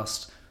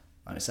podcast.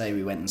 Like I say,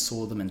 we went and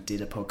saw them and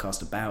did a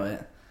podcast about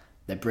it.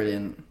 They're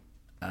brilliant,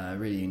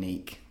 really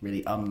unique,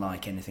 really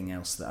unlike anything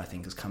else that I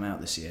think has come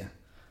out this year.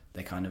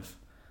 They kind of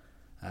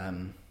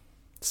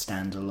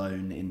stand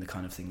alone in the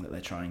kind of thing that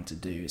they're trying to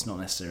do. It's not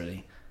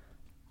necessarily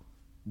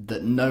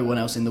that no one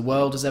else in the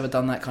world has ever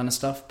done that kind of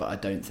stuff, but I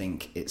don't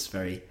think it's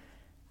very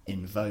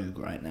in vogue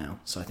right now.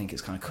 So I think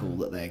it's kind of cool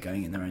that they're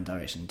going in their own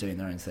direction, doing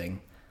their own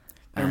thing.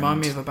 They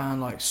remind me of a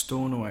band like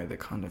Stornoway that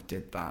kind of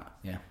did that.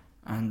 Yeah.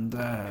 And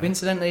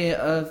coincidentally,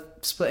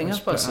 splitting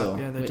up, I saw.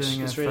 Yeah, they're which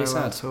doing a is really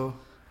farewell sad. tour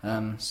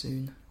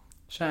soon.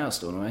 Shout out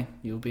Stornoway.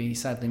 You'll be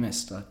sadly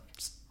missed. I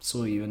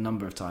saw you a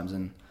number of times,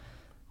 and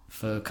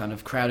for kind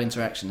of crowd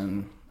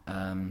interaction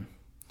and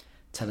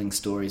telling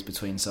stories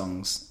between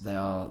songs, they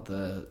are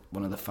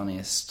one of the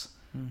funniest,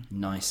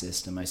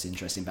 nicest, and most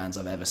interesting bands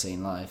I've ever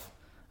seen live.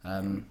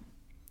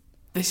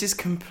 This is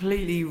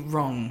completely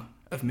wrong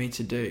of me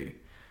to do,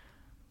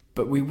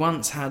 but we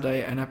once had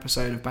an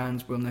episode of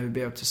bands we'll never be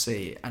able to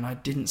see, and I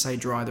didn't say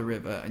Dry the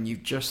River, and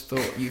you've just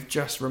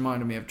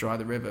reminded me of Dry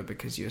the River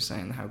because you were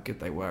saying how good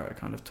they were at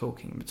kind of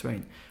talking in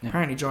between. Yeah.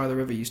 Apparently Dry the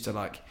River used to,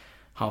 like,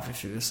 halfway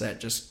through the set,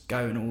 just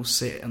go and all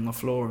sit on the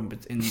floor in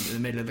the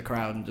middle of the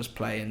crowd and just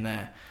play in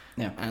there.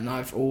 Yeah. And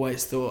I've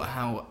always thought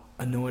how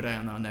annoyed I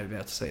am that I'll never be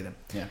able to see them.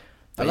 Yeah.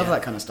 I love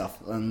that kind of stuff.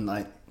 And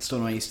like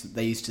Stornoway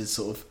used to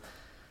sort of,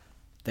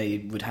 they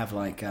would have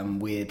like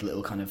weird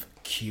little kind of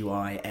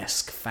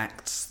QI-esque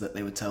facts that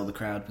they would tell the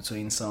crowd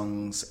between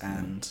songs,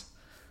 and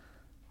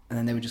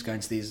then they would just go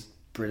into these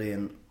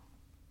brilliant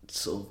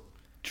sort of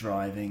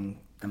driving,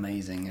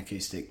 amazing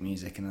acoustic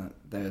music, and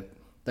they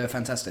were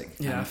fantastic.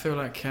 Yeah, I feel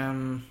like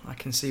I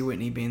can see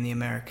Whitney being the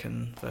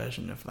American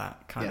version of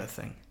that kind of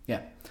thing.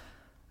 Yeah.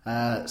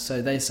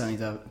 So they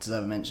certainly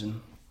deserve a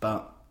mention,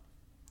 but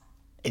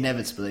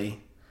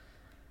inevitably,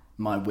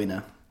 my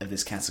winner of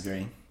this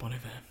category, Bon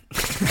Iver.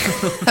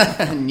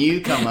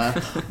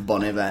 Newcomer,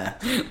 Bon Iver.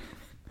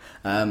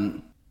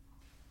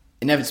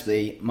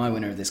 Inevitably, my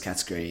winner of this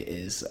category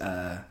is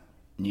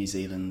New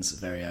Zealand's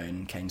very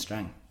own Kane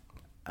Strang.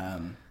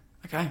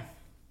 Okay.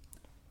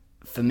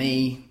 For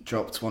me,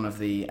 dropped one of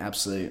the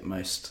absolute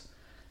most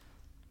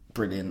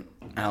brilliant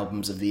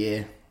albums of the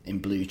year in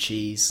Blue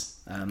Cheese,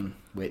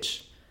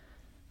 which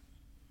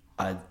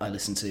I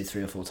listen to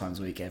 3 or 4 times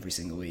a week, every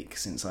single week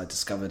since I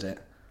discovered it.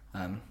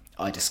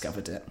 I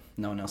discovered it.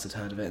 No one else had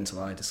heard of it until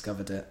I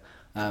discovered it.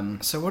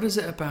 So what is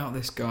it about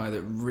this guy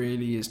that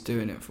really is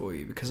doing it for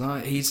you? Because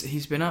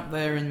he's been up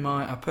there in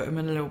I put him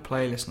in a little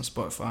playlist on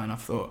Spotify, and I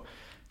thought,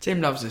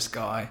 Tim loves this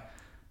guy.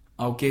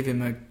 I'll give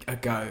him a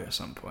go at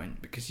some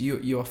point, because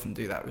you often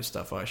do that with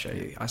stuff I show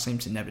you. I seem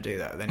to never do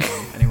that with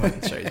anyone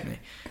that shows me.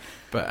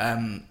 But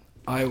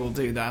I will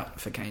do that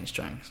for Kane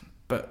Strang.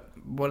 But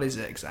what is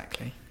it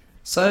exactly?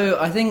 So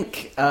I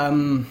think,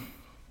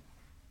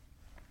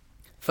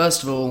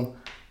 first of all,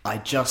 I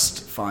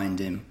just find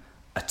him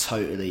a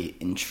totally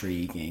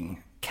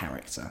intriguing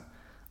character.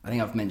 I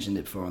think I've mentioned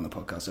it before on the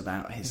podcast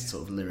about his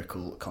sort of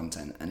lyrical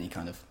content, and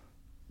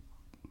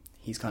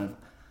he's kind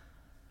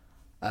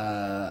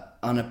of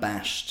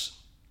unabashed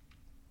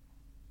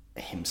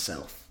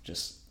himself,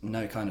 just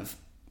no kind of,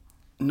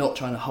 not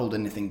trying to hold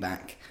anything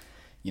back.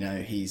 You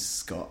know,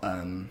 he's got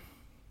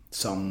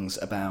songs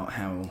about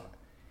how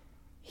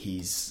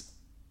he's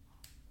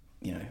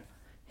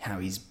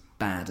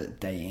bad at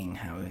dating,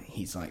 how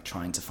he's like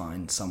trying to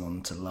find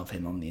someone to love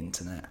him on the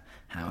internet,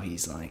 how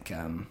he's like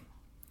a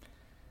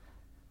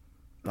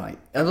lot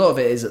of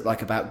it is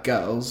like about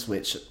girls,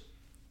 which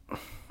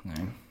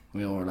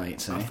we all relate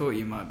to. I thought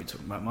you might be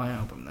talking about my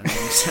album then when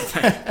you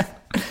said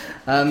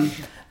that.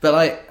 But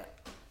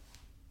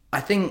I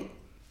think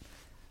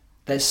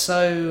there's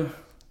so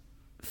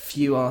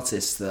few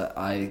artists that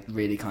I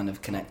really kind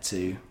of connect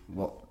to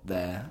what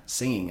they're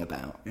singing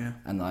about. Yeah.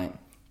 And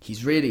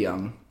he's really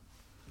young,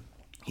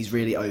 he's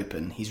really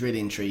open, he's really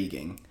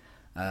intriguing.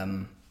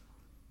 And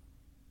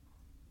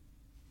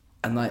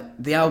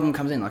the album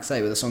comes in, like I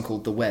say, with a song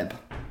called The Web,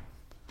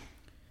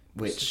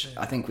 which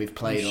I think we've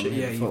played on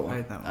here before. You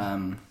played that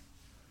one.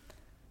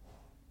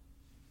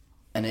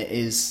 And it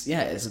is,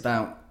 it's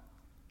about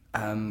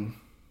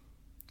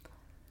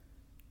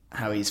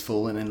how he's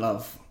fallen in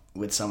love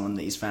with someone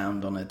that he's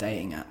found on a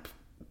dating app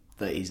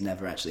that he's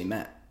never actually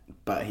met,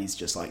 but he's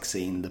just like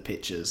seen the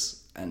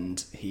pictures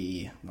and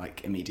he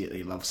like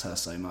immediately loves her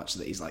so much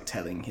that he's like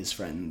telling his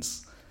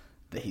friends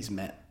that he's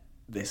met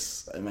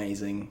this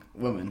amazing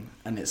woman.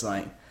 And it's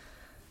like,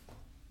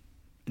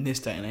 In this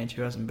day and age,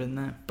 who hasn't been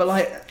there? but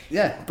like,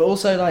 yeah, but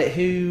also like,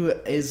 who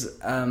is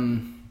how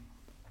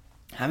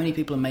many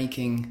people are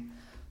making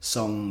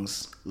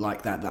songs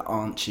like that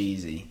aren't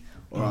cheesy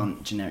or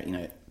aren't generic? You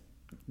know,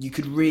 you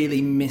could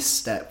really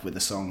misstep with a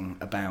song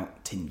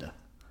about Tinder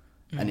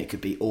and it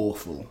could be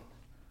awful,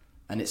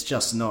 and it's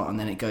just not. And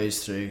then it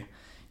goes through,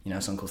 you know,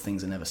 a song called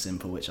Things Are Never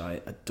Simple, which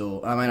I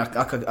adore. I mean,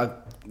 I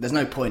there's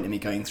no point in me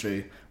going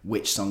through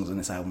which songs on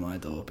this album I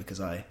adore,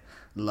 because I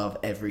love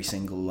every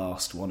single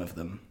last one of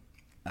them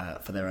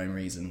for their own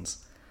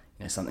reasons.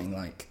 You know, something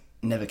like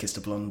Never Kissed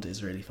a Blonde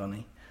is really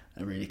funny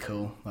and really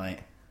cool.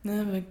 Like,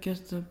 Never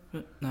kissed a...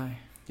 No.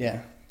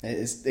 yeah,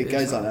 it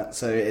goes like that.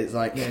 So it's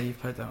like... Yeah, you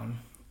played that one.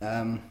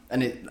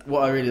 And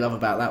what I really love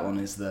about that one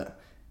is that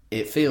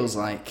it feels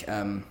like,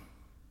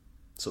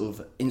 sort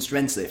of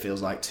instrumentally, it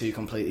feels like two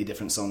completely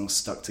different songs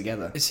stuck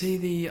together. Is he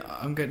the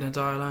I'm Going to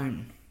Die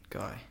Alone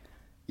guy?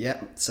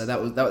 Yeah, so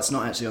that's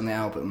not actually on the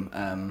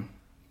album.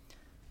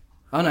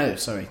 Oh no,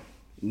 sorry.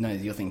 No,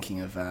 you're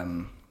thinking of...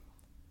 no,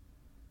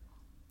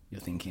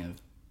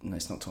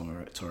 it's not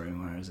Tori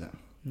Moore, is it?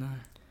 No.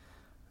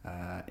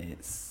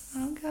 It's...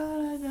 I'm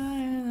gonna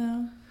die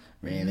alone.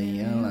 Really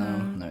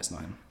Alone. No, it's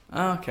not him.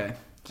 Oh, okay.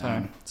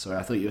 Sorry. Sorry,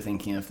 I thought you were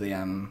thinking of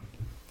the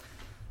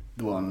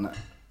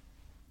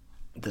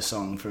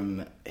song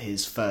from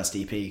his first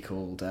EP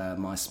called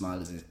My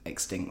Smile Is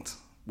Extinct,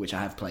 which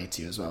I have played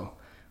to you as well,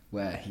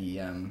 where he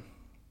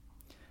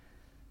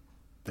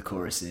the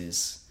chorus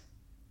is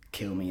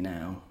 "Kill me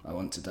now, I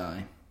want to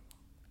die."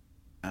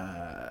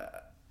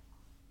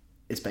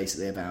 It's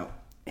basically about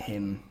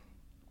him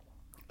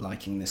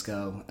liking this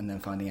girl and then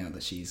finding out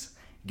that she's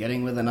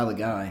getting with another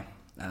guy,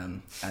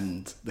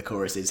 and the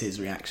chorus is his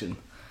reaction,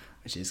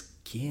 which is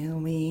 "Kill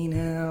me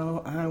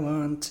now, I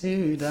want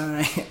to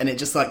die," and it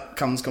just like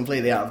comes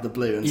completely out of the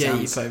blue and Yeah,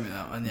 you sounds played me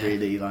that one. Yeah.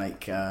 really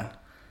like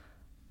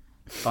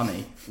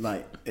funny.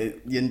 Like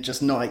you're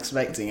just not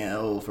expecting it at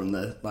all from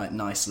the like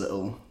nice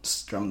little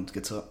strummed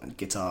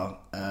guitar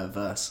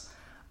verse.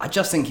 I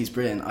just think he's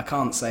brilliant. I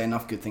can't say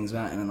enough good things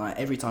about him, and like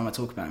every time I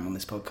talk about him on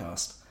this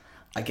podcast,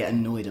 I get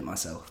annoyed at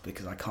myself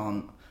because I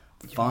can't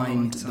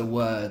find the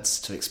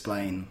words to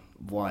explain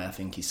why I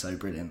think he's so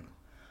brilliant.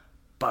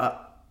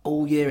 But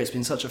all year it's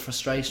been such a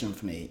frustration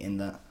for me in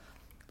that,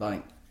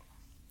 like,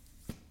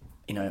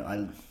 you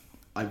know,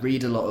 I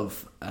read a lot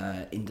of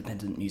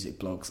independent music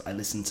blogs. I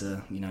listen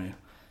to, you know,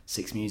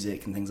 Six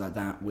Music and things like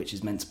that, which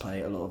is meant to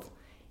play a lot of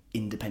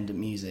independent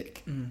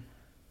music.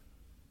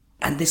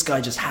 And this guy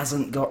just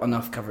hasn't got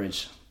enough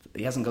coverage.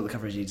 He hasn't got the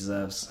coverage he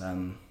deserves.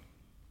 And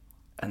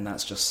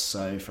that's just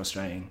so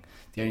frustrating.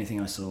 The only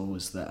thing I saw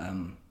was that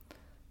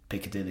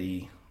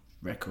Piccadilly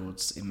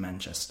Records in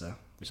Manchester,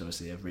 which is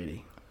obviously a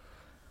really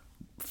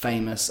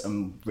famous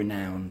and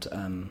renowned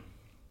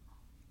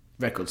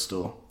record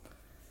store,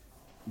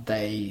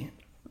 they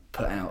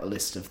put out a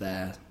list of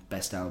their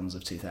best albums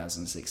of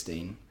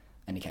 2016,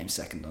 and he came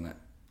second on it,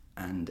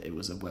 and it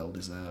was a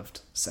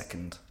well-deserved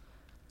second.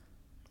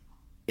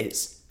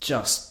 It's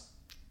just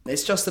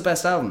the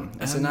best album.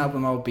 It's an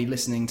album I'll be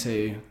listening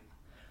to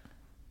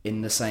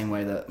in the same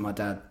way that my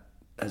dad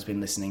has been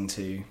listening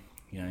to,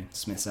 you know,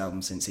 Smith's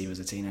album since he was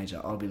a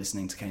teenager. I'll be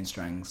listening to Kane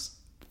Strang's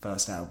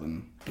first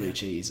album, Blue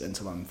Cheese,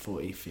 until I'm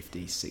 40,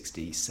 50,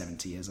 60,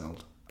 70 years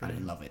old.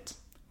 Brilliant. I love it.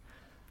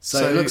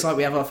 So it looks like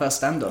we have our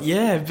first standoff.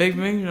 Yeah, Big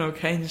Moon or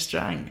Kane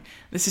Strang.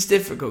 This is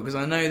difficult because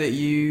I know that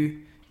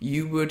you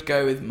would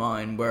go with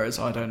mine, whereas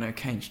I don't know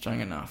Kane Strang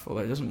enough,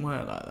 although it doesn't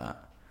work like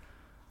that.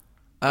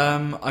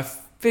 I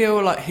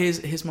feel like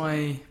here's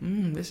my...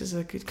 this is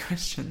a good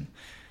question.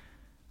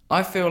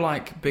 I feel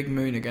like Big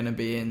Moon are going to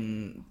be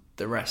in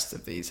the rest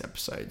of these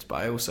episodes, but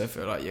I also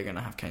feel like you're going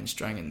to have Kane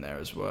Strang in there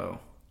as well.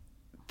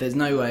 There's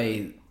no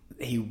way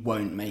he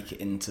won't make it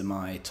into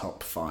my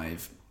top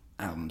 5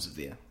 albums of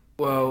the year.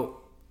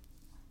 Well,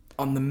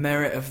 on the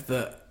merit of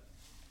the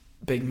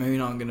Big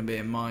Moon aren't going to be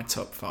in my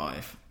top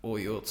 5 or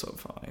your top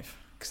 5.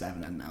 Because they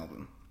haven't had an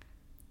album.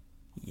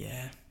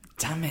 Yeah.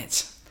 Damn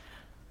it.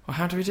 Well,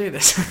 how do we do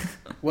this?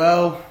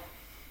 Well,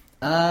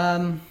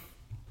 I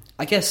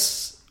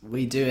guess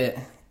we do it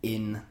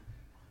in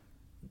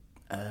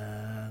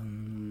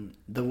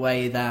the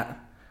way that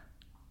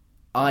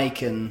I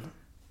can...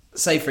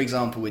 Say, for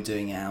example, we're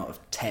doing it out of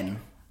 10.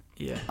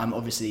 Yeah. I'm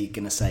obviously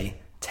going to say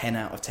 10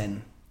 out of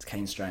 10 to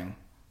Kane Strang.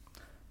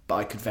 But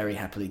I could very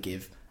happily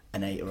give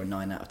an 8 or a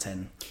 9 out of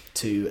 10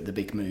 to The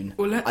Big Moon.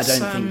 Well, I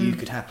don't think you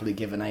could happily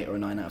give an 8 or a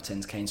 9 out of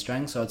 10 to Kane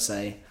Strang. So I'd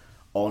say,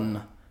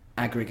 on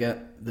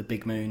aggregate, The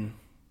Big Moon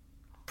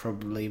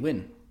probably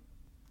win.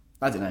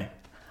 I don't know.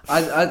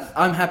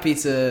 I'm happy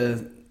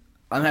to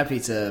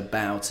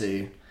bow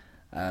to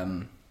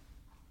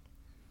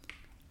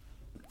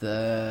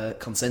the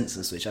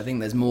consensus, which I think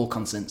there's more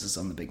consensus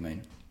on The Big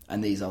Moon,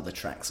 and these are the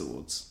Tracks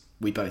Awards.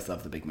 We both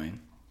love The Big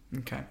Moon.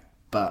 Okay.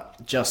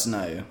 But just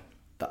know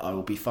that I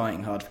will be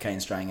fighting hard for Kane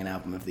Strang an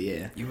album of the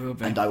year. You will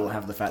be. And I will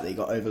have the fact that he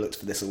got overlooked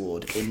for this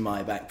award in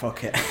my back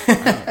pocket.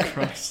 Oh,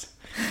 Christ.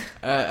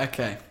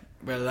 Okay.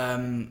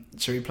 Well,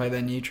 shall we play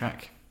their new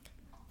track?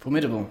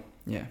 Formidable.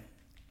 Yeah.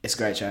 It's a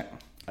great track.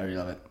 I really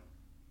love it.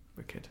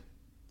 Wicked.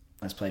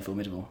 Let's play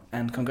Formidable.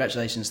 And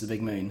congratulations to the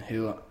Big Moon,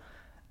 who,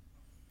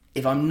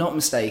 if I'm not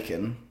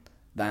mistaken,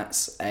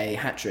 that's a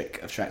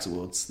hat-trick of Tracks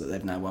Awards that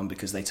they've now won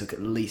because they took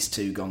at least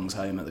 2 gongs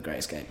home at the Great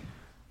Escape.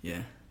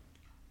 Yeah.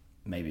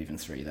 Maybe even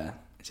 3 there.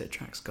 Is it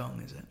Tracks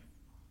Gong, is it?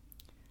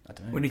 I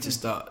don't know. We need to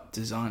start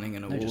designing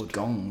an No, award. just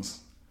gongs.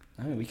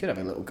 Oh, we could have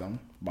a little gong.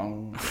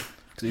 Bong.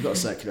 Because we've got a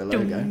circular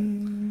logo.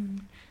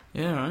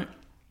 Yeah, right.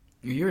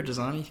 You're a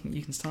designer.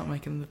 You can start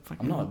making the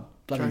fucking I'm not a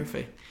bloody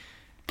trophy.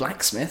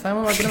 blacksmith. How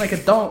am I going to make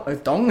a dong? A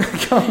dong?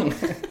 Gong?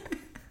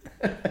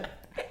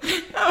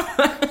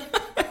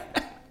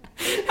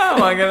 How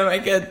am I going to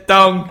make a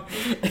dong?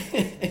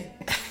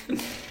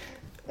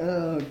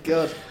 Oh,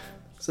 God.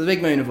 So the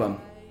Big Moon have won.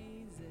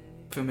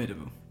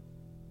 Formidable.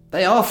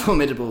 They are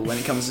formidable when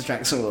it comes to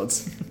Tracks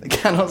Awards. They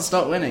cannot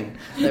stop winning.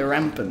 They're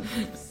rampant.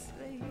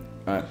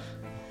 Alright.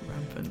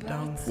 Rampant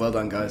dong. Well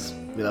done, guys.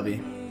 We love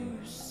you.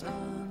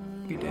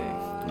 We do.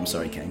 I'm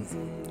sorry, Kane.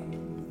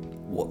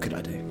 What could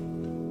I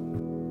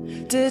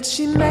do? Did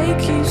she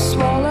make you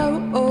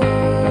swallow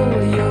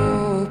all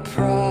your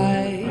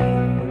pride?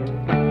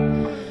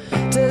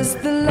 Does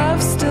the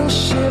love still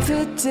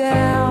shiver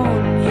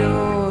down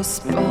your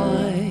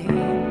spine?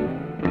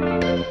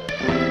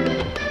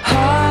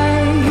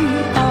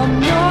 I'm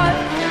not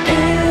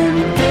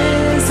invisible.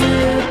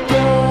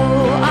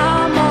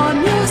 I'm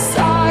on your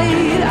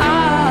side.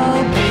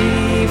 I'll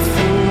be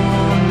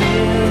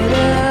formidable.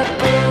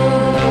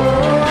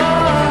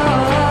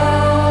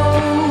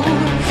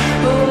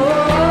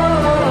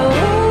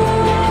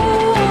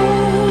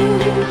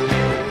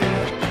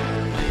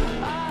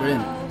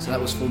 Brilliant. So that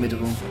was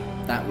Formidable.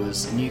 That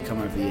was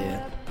Newcomer of the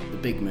Year, The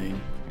Big Moon.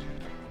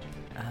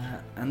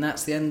 And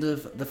that's the end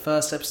of the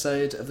first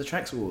episode of the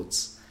Tracks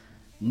Awards.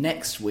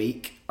 Next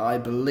week, I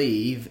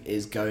believe,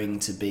 is going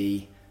to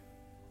be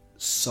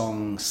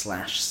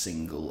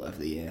song/single of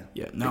the year.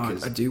 Yeah, no,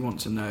 Because- I do want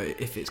to know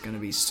if it's going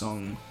to be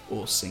song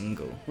or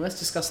single. Well, let's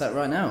discuss that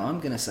right now. I'm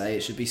going to say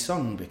it should be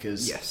song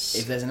because Yes.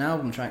 if there's an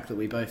album track that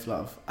we both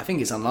love, I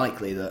think it's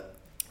unlikely that.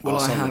 Well,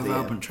 our I song of have the year-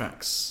 album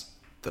tracks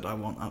that I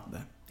want up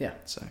there. Yeah,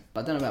 So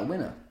but I don't know about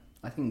Winner.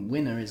 I think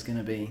Winner is going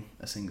to be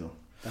a single.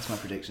 That's my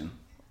prediction.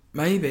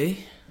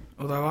 maybe,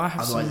 although I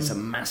have Otherwise, some... it's a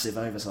massive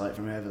oversight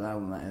from whoever the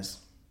album that is.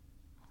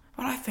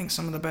 Well, I think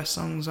some of the best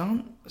songs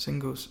aren't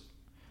singles.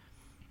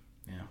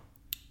 Yeah.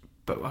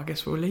 But I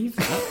guess we'll leave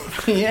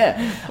that.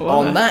 Yeah. Well,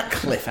 On that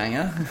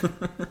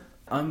cliffhanger,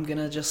 I'm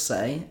gonna just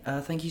say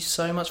thank you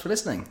so much for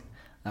listening.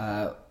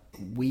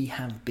 We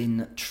have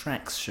been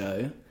Tracks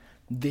Show.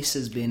 This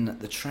has been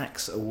the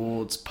Tracks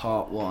Awards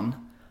Part 1.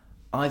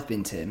 I've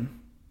been Tim,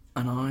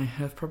 And I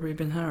have probably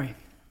been Harry.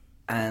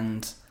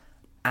 and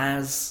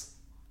as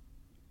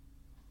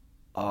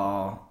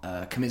our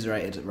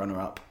commiserated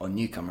runner-up on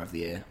Newcomer of the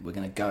Year, we're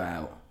gonna go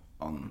out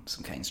on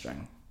some Kane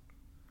Strang.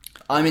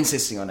 I'm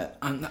insisting on it.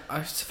 And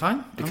it's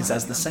fine. Because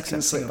as the I'm seconds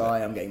accepting slip of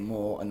by, I'm getting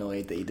more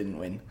annoyed that he didn't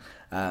win.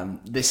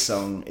 This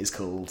song is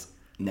called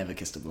Never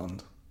Kissed a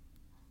Blonde,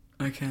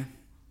 it. Okay.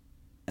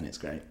 and it's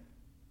great.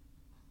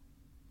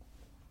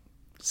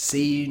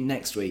 See you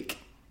next week,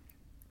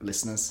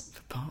 listeners.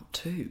 For part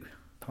 2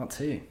 Part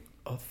 2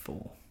 of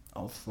 4.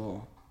 of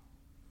 4.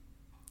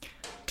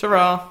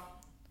 Ta-ra!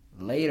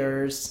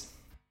 Laters.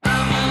 I'm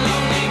a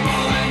lonely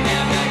boy,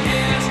 never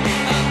kissed